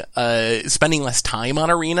playing spending less time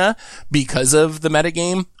on Arena because of the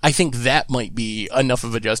metagame, I think that might be enough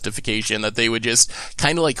of a justification that they would just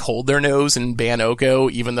kind of like hold their nose and ban Oko,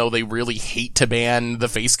 even though they really hate to ban the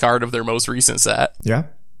face card of their most recent set. Yeah.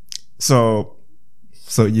 So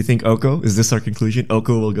you think Oko? Is this our conclusion?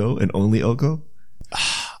 Oko will go and only Oko?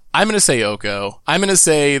 I'm going to say Oko. I'm going to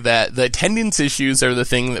say that the attendance issues are the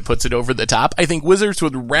thing that puts it over the top. I think Wizards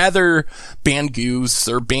would rather ban Goose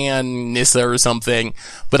or ban Nissa or something,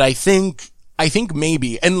 but I think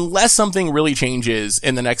maybe, unless something really changes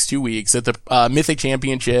in the next 2 weeks at the Mythic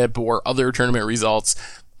Championship or other tournament results,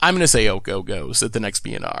 I'm going to say Oko goes at the next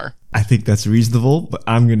BNR. I think that's reasonable, but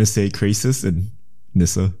I'm going to say Krasis and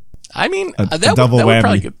Nissa. I mean, a double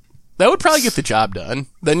whammy. That would probably get the job done.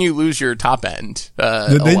 Then you lose your top end.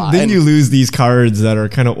 Then you lose these cards that are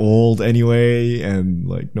kind of old anyway, and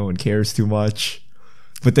like no one cares too much.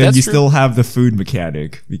 But then you still have the food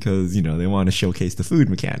mechanic because they want to showcase the food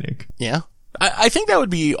mechanic. Yeah, I think that would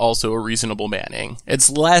be also a reasonable banning. It's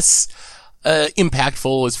less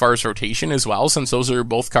impactful as far as rotation as well, since those are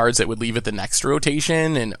both cards that would leave at the next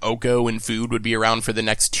rotation, and Oko and food would be around for the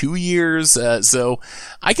next 2 years. So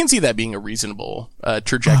I can see that being a reasonable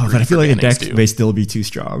trajectory. But I feel like a deck may still be too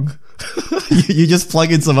strong. you just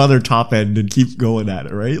plug in some other top end and keep going at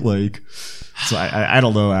it, right? Like, so I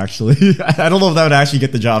don't know, actually. I don't know if that would actually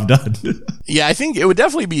get the job done. Yeah, I think it would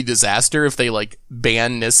definitely be a disaster if they like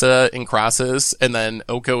ban Nissa and Crosses and then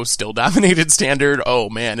Oko still dominated standard. Oh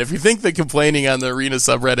man, if you think the complaining on the Arena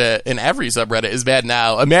subreddit and every subreddit is bad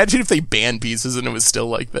now, imagine if they banned pieces and it was still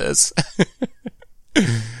like this.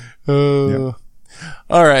 Yeah.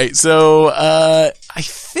 All right, so I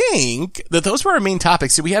think that those were our main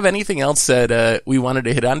topics. Do we have anything else that we wanted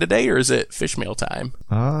to hit on today, or is it fish mail time?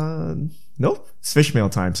 Nope, it's fish mail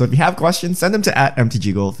time. So if you have questions, send them to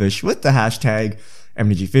 @MTGGoldfish with the hashtag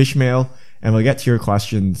MTGFishmail, and we'll get to your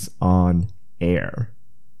questions on air.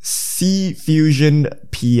 C Fusion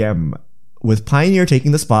PM. With Pioneer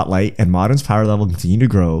taking the spotlight and Modern's power level continuing to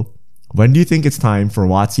grow, when do you think it's time for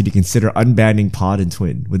WotC to consider unbanning Pod and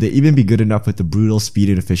Twin? Would they even be good enough with the brutal speed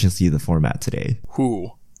and efficiency of the format today?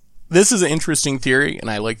 This is an interesting theory, and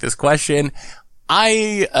I like this question.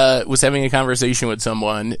 I was having a conversation with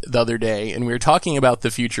someone the other day, and we were talking about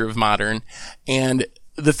the future of Modern, and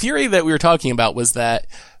the theory that we were talking about was that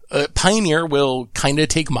Pioneer will kind of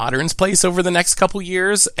take Modern's place over the next couple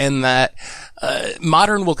years, and that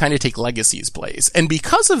Modern will kind of take Legacy's place. And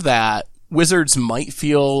because of that, Wizards might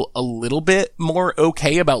feel a little bit more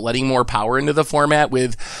okay about letting more power into the format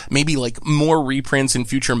with maybe like more reprints in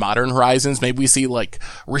future Modern Horizons. Maybe we see like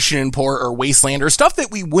Rishon Port or Wasteland or stuff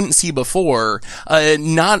that we wouldn't see before.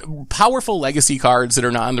 Not powerful legacy cards that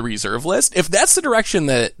are not on the reserve list. If that's the direction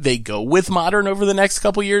that they go with Modern over the next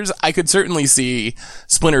couple years, I could certainly see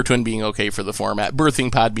Splinter Twin being okay for the format,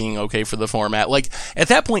 Birthing Pod being okay for the format. Like at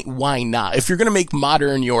that point, why not? If you're going to make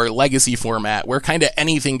Modern your legacy format where kind of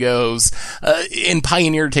anything goes, and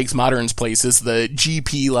Pioneer takes Modern's place as the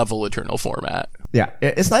GP level Eternal format. Yeah,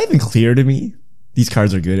 it's not even clear to me these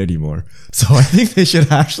cards are good anymore. So I think they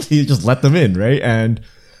should actually just let them in, right? And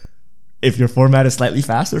if your format is slightly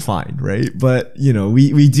faster, fine, right? But, you know,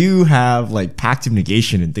 we do have like Pact of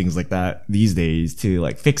Negation and things like that these days to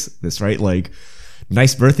like fix this, right? Like,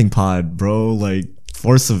 nice birthing pod, bro, like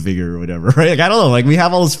Force of Vigor or whatever, right? Like, I don't know, like we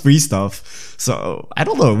have all this free stuff. So I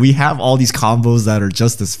don't know, we have all these combos that are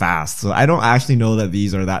just as fast. So I don't actually know that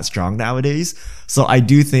these are that strong nowadays. So I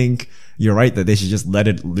do think you're right that they should just let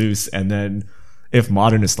it loose, and then if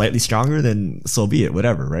Modern is slightly stronger, then so be it,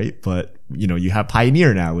 whatever, right? But, you know, you have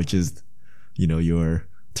Pioneer now, which is, you know, your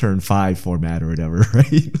turn 5 format or whatever,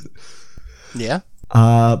 right? Yeah.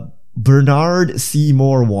 Bernard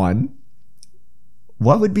Seymour 1.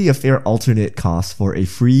 What would be a fair alternate cost for a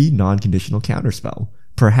free non-conditional counterspell?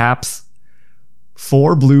 Perhaps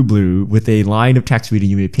 4 blue with a line of text reading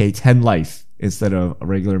you may pay 10 life instead of a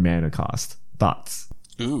regular mana cost. Thoughts?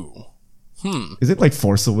 Ooh. Is it like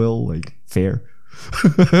Force of Will, like fair?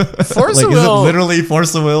 Force like, of is it Will. literally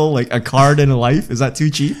Force of Will, like a card and a life? Is that too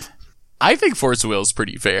cheap? I think Force of Will is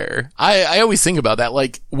pretty fair. I always think about that.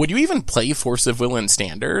 Like, would you even play Force of Will in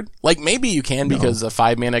Standard? Like, maybe you can because a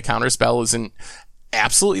 5-mana counterspell isn't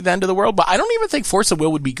absolutely the end of the world, but I don't even think Force of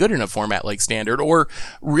Will would be good in a format like Standard, or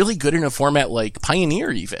really good in a format like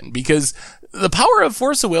Pioneer even, because the power of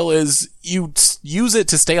Force of Will is you use it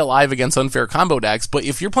to stay alive against unfair combo decks, but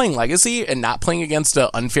if you're playing Legacy and not playing against an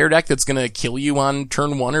unfair deck that's going to kill you on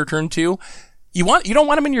turn 1 or turn 2, you don't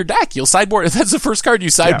want him in your deck. You'll sideboard. That's the first card you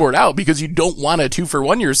sideboard out, because you don't want to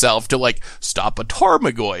 2-for-1 yourself to like stop a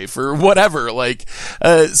Tarmogoyf or whatever. Like,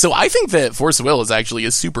 so I think that Force of Will is actually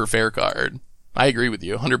a super fair card. I agree with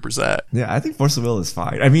you 100%. Yeah, I think Force of Will is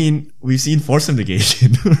fine. I mean, we've seen Force of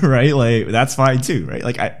Negation, right? Like, that's fine too, right?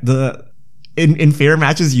 Like, in fair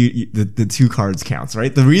matches, the 2 cards counts,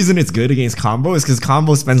 right? The reason it's good against combo is because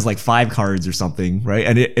combo spends like 5 cards or something, right?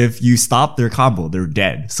 And if you stop their combo, they're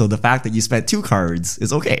dead. So the fact that you spent 2 cards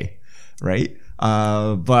is okay, right?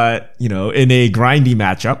 But, you know, in a grindy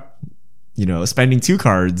matchup, you know, spending 2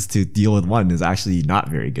 cards to deal with 1 is actually not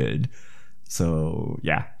very good. So,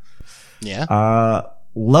 yeah. Yeah.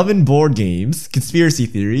 Love and Board Games. Conspiracy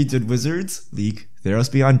theory. Did Wizards leak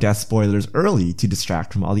Theros Beyond Death spoilers early to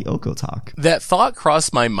distract from all the Oko talk? That thought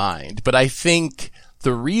crossed my mind, but I think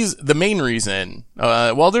the main reason,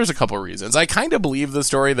 well, there's a couple of reasons. I kind of believe the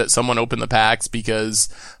story that someone opened the packs because,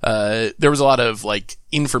 there was a lot of like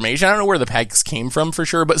information. I don't know where the packs came from for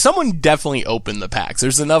sure, but someone definitely opened the packs.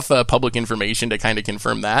 There's enough public information to kind of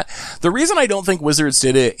confirm that. The reason I don't think Wizards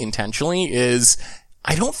did it intentionally is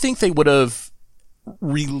I don't think they would have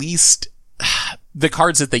released the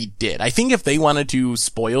cards that they did. I think if they wanted to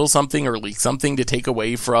spoil something or leak something to take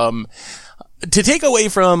away from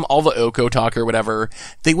all the Oko talk or whatever,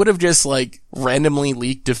 they would have just like randomly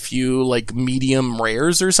leaked a few like medium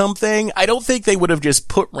rares or something. I don't think they would have just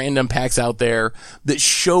put random packs out there that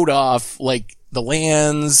showed off like the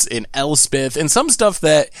lands and Elspeth and some stuff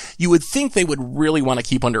that you would think they would really want to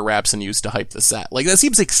keep under wraps and use to hype the set. Like, that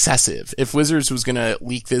seems excessive. If Wizards was going to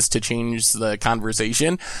leak this to change the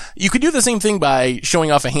conversation, you could do the same thing by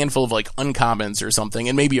showing off a handful of like uncommons or something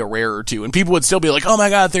and maybe a rare or two, and people would still be like, oh my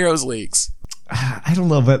god, Theros leaks. I don't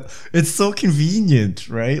know, but it's so convenient,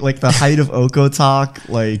 right? Like the height of Oko talk,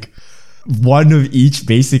 like 1 of each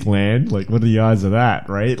basic land. Like, what are the odds of that,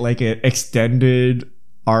 right? Like an extended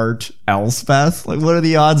art Elspeth, like what are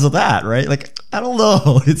the odds of that, right? Like, I don't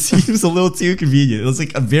know. It seems a little too convenient. It was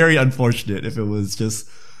like a very unfortunate if it was just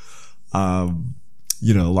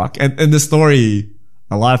you know, luck. And the story,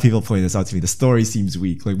 a lot of people point this out to me, the story seems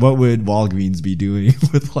weak. Like, what would Walgreens be doing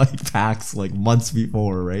with like packs like months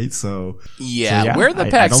before, right? So yeah, where the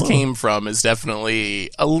packs came from is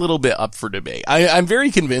definitely a little bit up for debate. I'm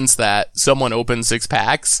very convinced that someone opened 6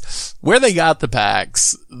 packs. Where they got the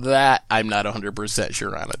packs, that I'm not 100%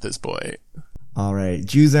 sure on at this point. All right,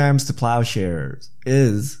 Juzams to Plowshares.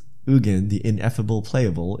 Is Ugin the ineffable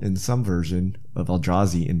playable in some version of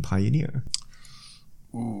Eldrazi in Pioneer?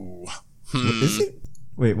 Ooh. Is it?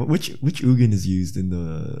 Wait, which Ugin is used in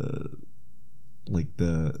the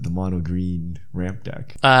mono green ramp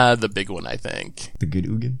deck? The big one, I think. The good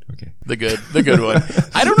Ugin? Okay. The good one.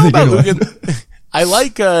 I don't know about Ugin. I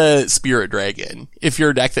like Spirit Dragon if you're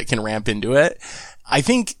a deck that can ramp into it. I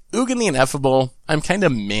think Ugin the Ineffable, I'm kind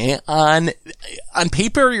of meh on. On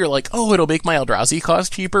paper, you're like, oh, it'll make my Eldrazi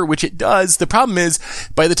cost cheaper, which it does. The problem is,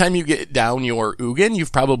 by the time you get down your Ugin,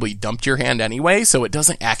 you've probably dumped your hand anyway, so it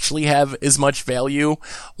doesn't actually have as much value.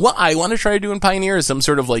 What I want to try to do in Pioneer is some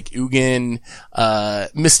sort of like Ugin,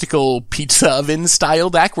 mystical pizza oven style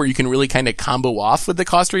deck where you can really kind of combo off with the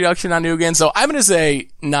cost reduction on Ugin. So I'm going to say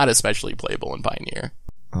not especially playable in Pioneer.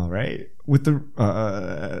 All right. With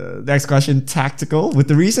the next question, tactical. With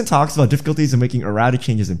the recent talks about difficulties in making errata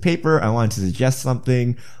changes in paper, I wanted to suggest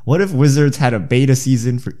something. What if Wizards had a beta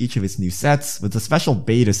season for each of its new sets with a special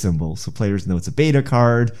beta symbol so players know it's a beta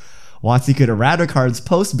card? WotC could errata cards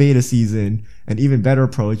post beta season. An even better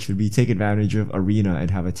approach would be take advantage of Arena and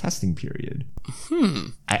have a testing period.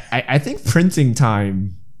 I think printing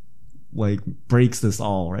time like breaks this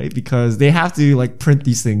all, right? Because they have to like print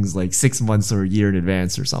these things like 6 months or a year in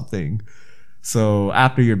advance or something. So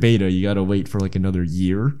after your beta, you got to wait for like another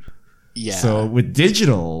year. Yeah. So with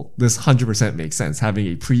digital, this 100% makes sense, having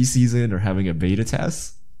a preseason or having a beta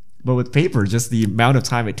test. But with paper, just the amount of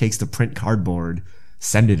time it takes to print cardboard,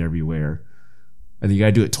 send it everywhere. And then you got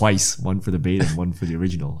to do it twice, one for the beta and one for the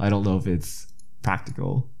original. I don't know if it's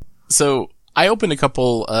practical. So I opened a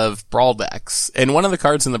couple of Brawl decks, and one of the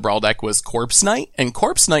cards in the Brawl deck was Corpse Knight, and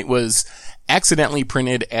Corpse Knight was accidentally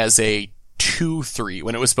printed as a 2/3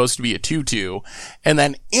 when it was supposed to be a 2/2. And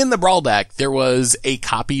then in the Brawl deck, there was a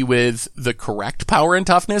copy with the correct power and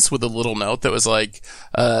toughness with a little note that was like,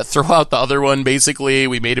 throw out the other one, basically,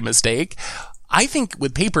 we made a mistake. I think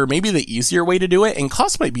with paper, maybe the easier way to do it, and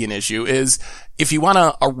cost might be an issue, is if you want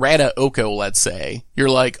a errata Oko, let's say, you're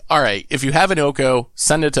like, all right, if you have an Oko,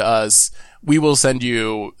 send it to us. We will send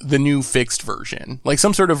you the new fixed version, like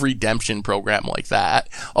some sort of redemption program like that.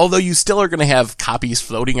 Although you still are going to have copies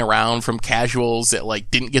floating around from casuals that like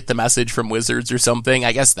didn't get the message from Wizards or something.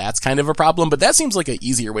 I guess that's kind of a problem, but that seems like an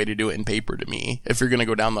easier way to do it in paper to me, if you're going to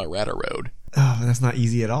go down the errata road. Oh, but that's not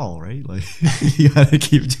easy at all, right? Like, you gotta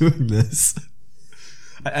keep doing this.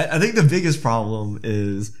 I think the biggest problem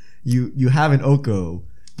is you have an Oko,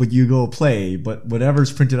 but you go play, but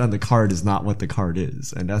whatever's printed on the card is not what the card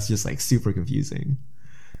is. And that's just like super confusing.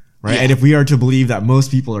 Right? Yeah. And if we are to believe that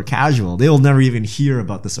most people are casual, they will never even hear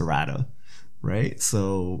about this errata. Right?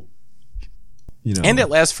 So, you know. And it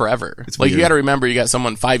lasts forever. It's like, weird. you gotta remember, you got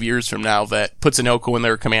someone 5 years from now that puts an Oko in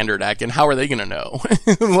their commander deck, and how are they gonna know?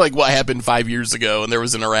 Like, what happened 5 years ago and there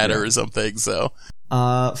was an errata or something, so.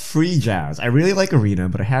 Free jazz. I really like Arena,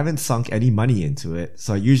 but I haven't sunk any money into it,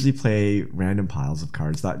 so I usually play random piles of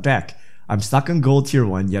cards.deck. I'm stuck on gold tier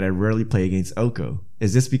 1, yet I rarely play against Oko.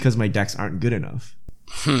 Is this because my decks aren't good enough?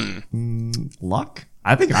 Luck?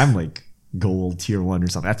 I think I'm like gold tier 1 or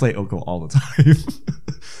something. I play Oko all the time.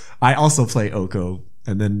 I also play Oko,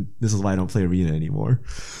 and then this is why I don't play Arena anymore.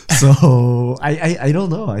 So, I don't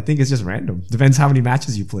know. I think it's just random. Depends how many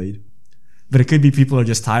matches you played. But it could be people are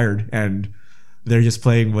just tired, and they're just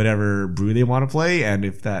playing whatever brew they want to play, and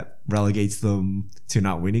if that relegates them to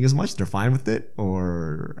not winning as much, they're fine with it,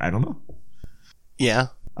 or I don't know. Yeah.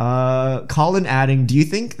 Colin adding, do you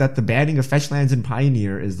think that the banning of fetch lands in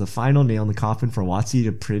Pioneer is the final nail in the coffin for WotC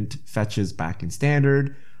to print fetches back in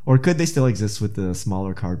Standard, or could they still exist with the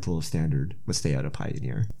smaller card pool of Standard but stay out of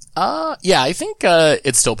Pioneer? Yeah, I think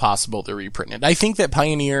it's still possible to reprint it. I think that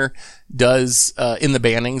Pioneer does, in the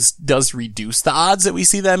bannings, does reduce the odds that we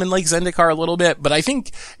see them in like Zendikar a little bit, but I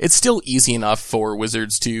think it's still easy enough for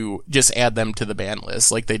Wizards to just add them to the ban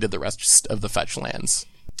list like they did the rest of the fetch lands.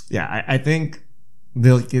 Yeah, I think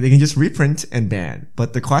they can just reprint and ban,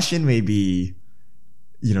 but the question may be,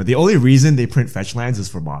 you know, the only reason they print fetch lands is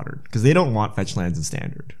for Modern, because they don't want fetch lands in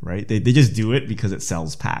Standard, right? They just do it because it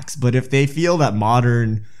sells packs. But if they feel that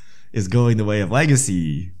Modern is going the way of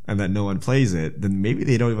Legacy and that no one plays it, then maybe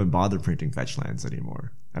they don't even bother printing fetch lands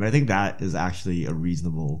anymore. And I think that is actually a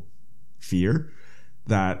reasonable fear,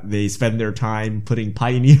 that they spend their time putting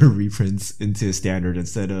Pioneer reprints into Standard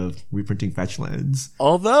instead of reprinting fetch lands.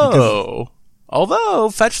 Although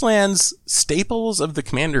fetch lands staples of the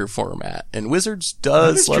Commander format, and Wizards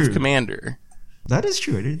does love true. Commander. That is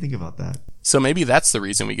true. I didn't think about that. So maybe that's the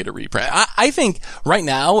reason we get a reprint. I think right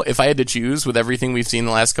now, if I had to choose with everything we've seen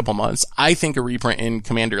the last couple months, I think a reprint in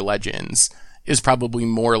Commander Legends is probably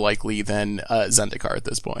more likely than Zendikar at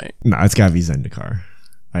this point. No, it's gotta be Zendikar.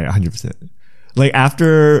 100%. Like,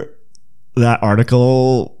 after that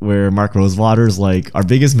article where Mark Rosewater's like, our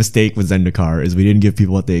biggest mistake with Zendikar is we didn't give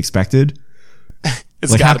people what they expected.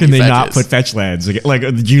 It's like, how can they not put fetch lands? Like,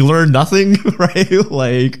 did you learn nothing, right?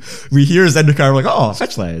 Like, we hear Zendikar, we're like, oh,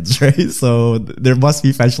 fetch lands, right? So there must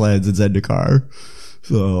be fetch lands in Zendikar.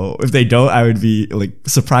 So if they don't, I would be like,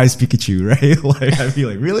 surprised Pikachu, right? Like, I'd be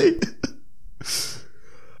like, really?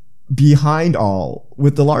 Behind all,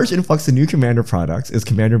 with the large influx of new Commander products, is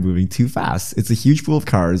Commander moving too fast? It's a huge pool of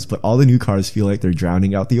cards, but all the new cards feel like they're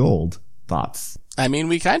drowning out the old. Thoughts? I mean,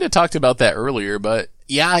 we kind of talked about that earlier, but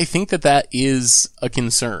Yeah, I think that is a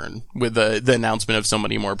concern with the announcement of so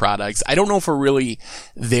many more products. I don't know if we're really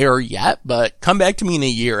there yet, but come back to me in a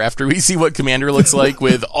year after we see what Commander looks like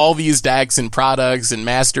with all these decks and products and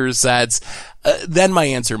Masters sets. Then my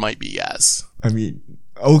answer might be yes. I mean,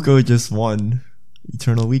 Oko just won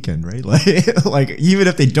Eternal Weekend, right? Like even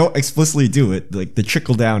if they don't explicitly do it, like the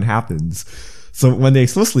trickle down happens. So when they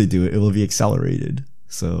explicitly do it, it will be accelerated.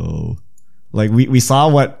 So like we saw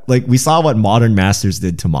what Modern Masters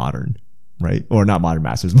did to Modern, right? Or not Modern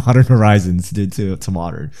Masters, Modern Horizons did to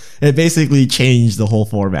Modern. It basically changed the whole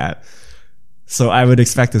format. So I would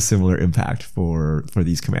expect a similar impact for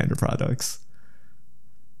these Commander products.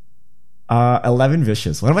 11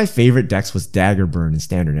 Vicious. One of my favorite decks was Daggerburn in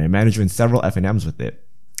Standard, and I managed to win several FNMs with it.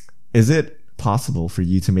 Is it possible for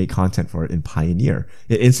you to make content for it in Pioneer?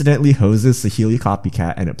 It incidentally hoses Saheeli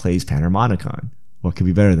Copycat and it plays Panharmonicon. What could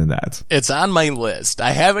be better than that? It's on my list.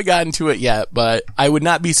 I haven't gotten to it yet, but I would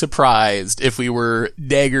not be surprised if we were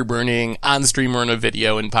dagger burning on stream or in a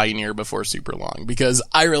video in Pioneer before super long, because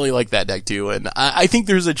I really like that deck too, and I think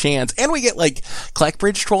there's a chance. And we get like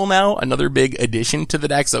Kleckbridge Troll now, another big addition to the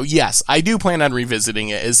deck. So yes, I do plan on revisiting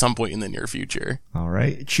it at some point in the near future. All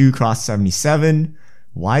right. Chew Cross 77.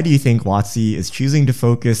 Why do you think WotC is choosing to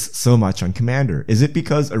focus so much on Commander? Is it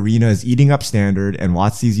because Arena is eating up Standard and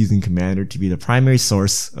WotC is using Commander to be the primary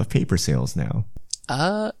source of paper sales now?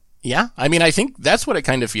 Yeah. I mean, I think that's what it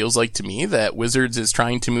kind of feels like to me, that Wizards is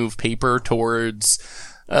trying to move paper towards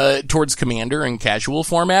Commander and casual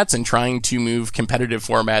formats and trying to move competitive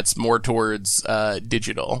formats more towards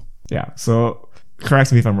digital. Yeah. So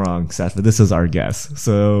correct me if I'm wrong, Seth, but this is our guess.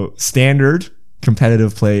 So Standard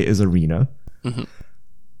competitive play is Arena. Mm-hmm.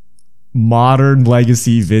 Modern,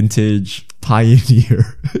 Legacy, Vintage,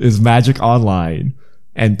 Pioneer is Magic Online,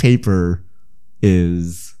 and paper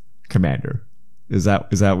is Commander. Is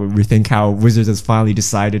that what we think, how Wizards has finally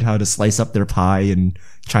decided how to slice up their pie and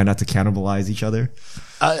try not to cannibalize each other?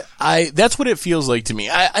 That's what it feels like to me.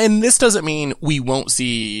 And this doesn't mean we won't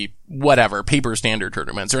see whatever paper Standard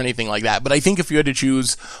tournaments or anything like that. But I think if you had to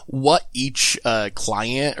choose what each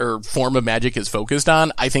client or form of Magic is focused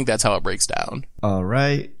on, I think that's how it breaks down. All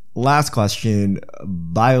right. Last question.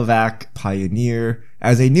 Biovac Pioneer.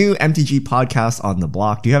 As a new MTG podcast on the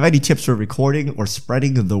block, do you have any tips for recording or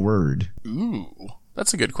spreading the word? Ooh,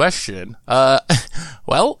 that's a good question.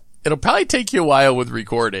 Well, it'll probably take you a while with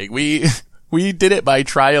recording. We did it by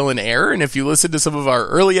trial and error, and if you listen to some of our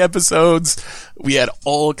early episodes, we had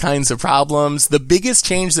all kinds of problems. The biggest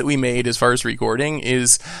change that we made as far as recording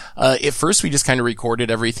is, at first we just kind of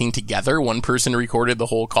recorded everything together. One person recorded the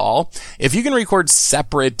whole call. If you can record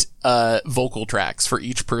separate vocal tracks for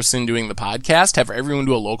each person doing the podcast, have everyone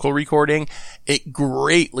do a local recording, it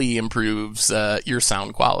greatly improves your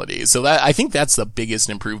sound quality. So I think that's the biggest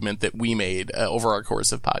improvement that we made over our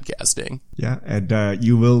course of podcasting. Yeah, and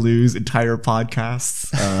you will lose entire podcasts.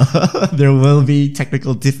 There will be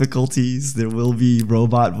technical difficulties. There will be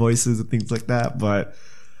robot voices and things like that, but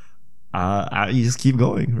you just keep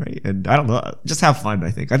going, right? And I don't know, just have fun.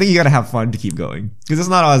 I think you gotta have fun to keep going, because it's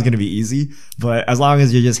not always going to be easy, but as long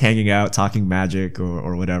as you're just hanging out, talking Magic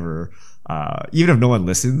or whatever, even if no one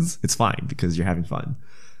listens, it's fine because you're having fun.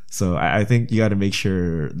 So I think you got to make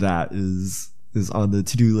sure that is on the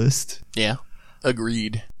to-do list. Yeah,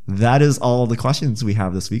 agreed. That is all the questions we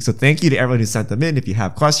have this week. So thank you to everyone who sent them in. If you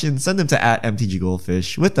have questions, send them to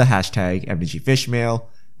 @MTGGoldfish with the hashtag MTGFishmail,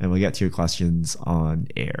 and we'll get to your questions on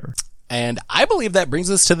air. And I believe that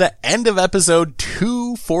brings us to the end of episode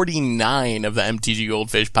 249 of the MTG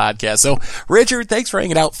Goldfish podcast. So, Richard, thanks for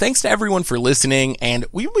hanging out. Thanks to everyone for listening. And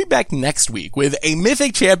we will be back next week with a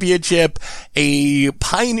Mythic Championship, a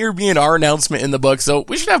Pioneer BNR announcement in the book. So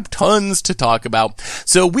we should have tons to talk about.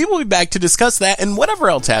 So we will be back to discuss that and whatever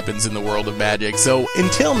else happens in the world of Magic. So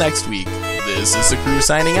until next week, this is the crew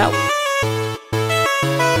signing out.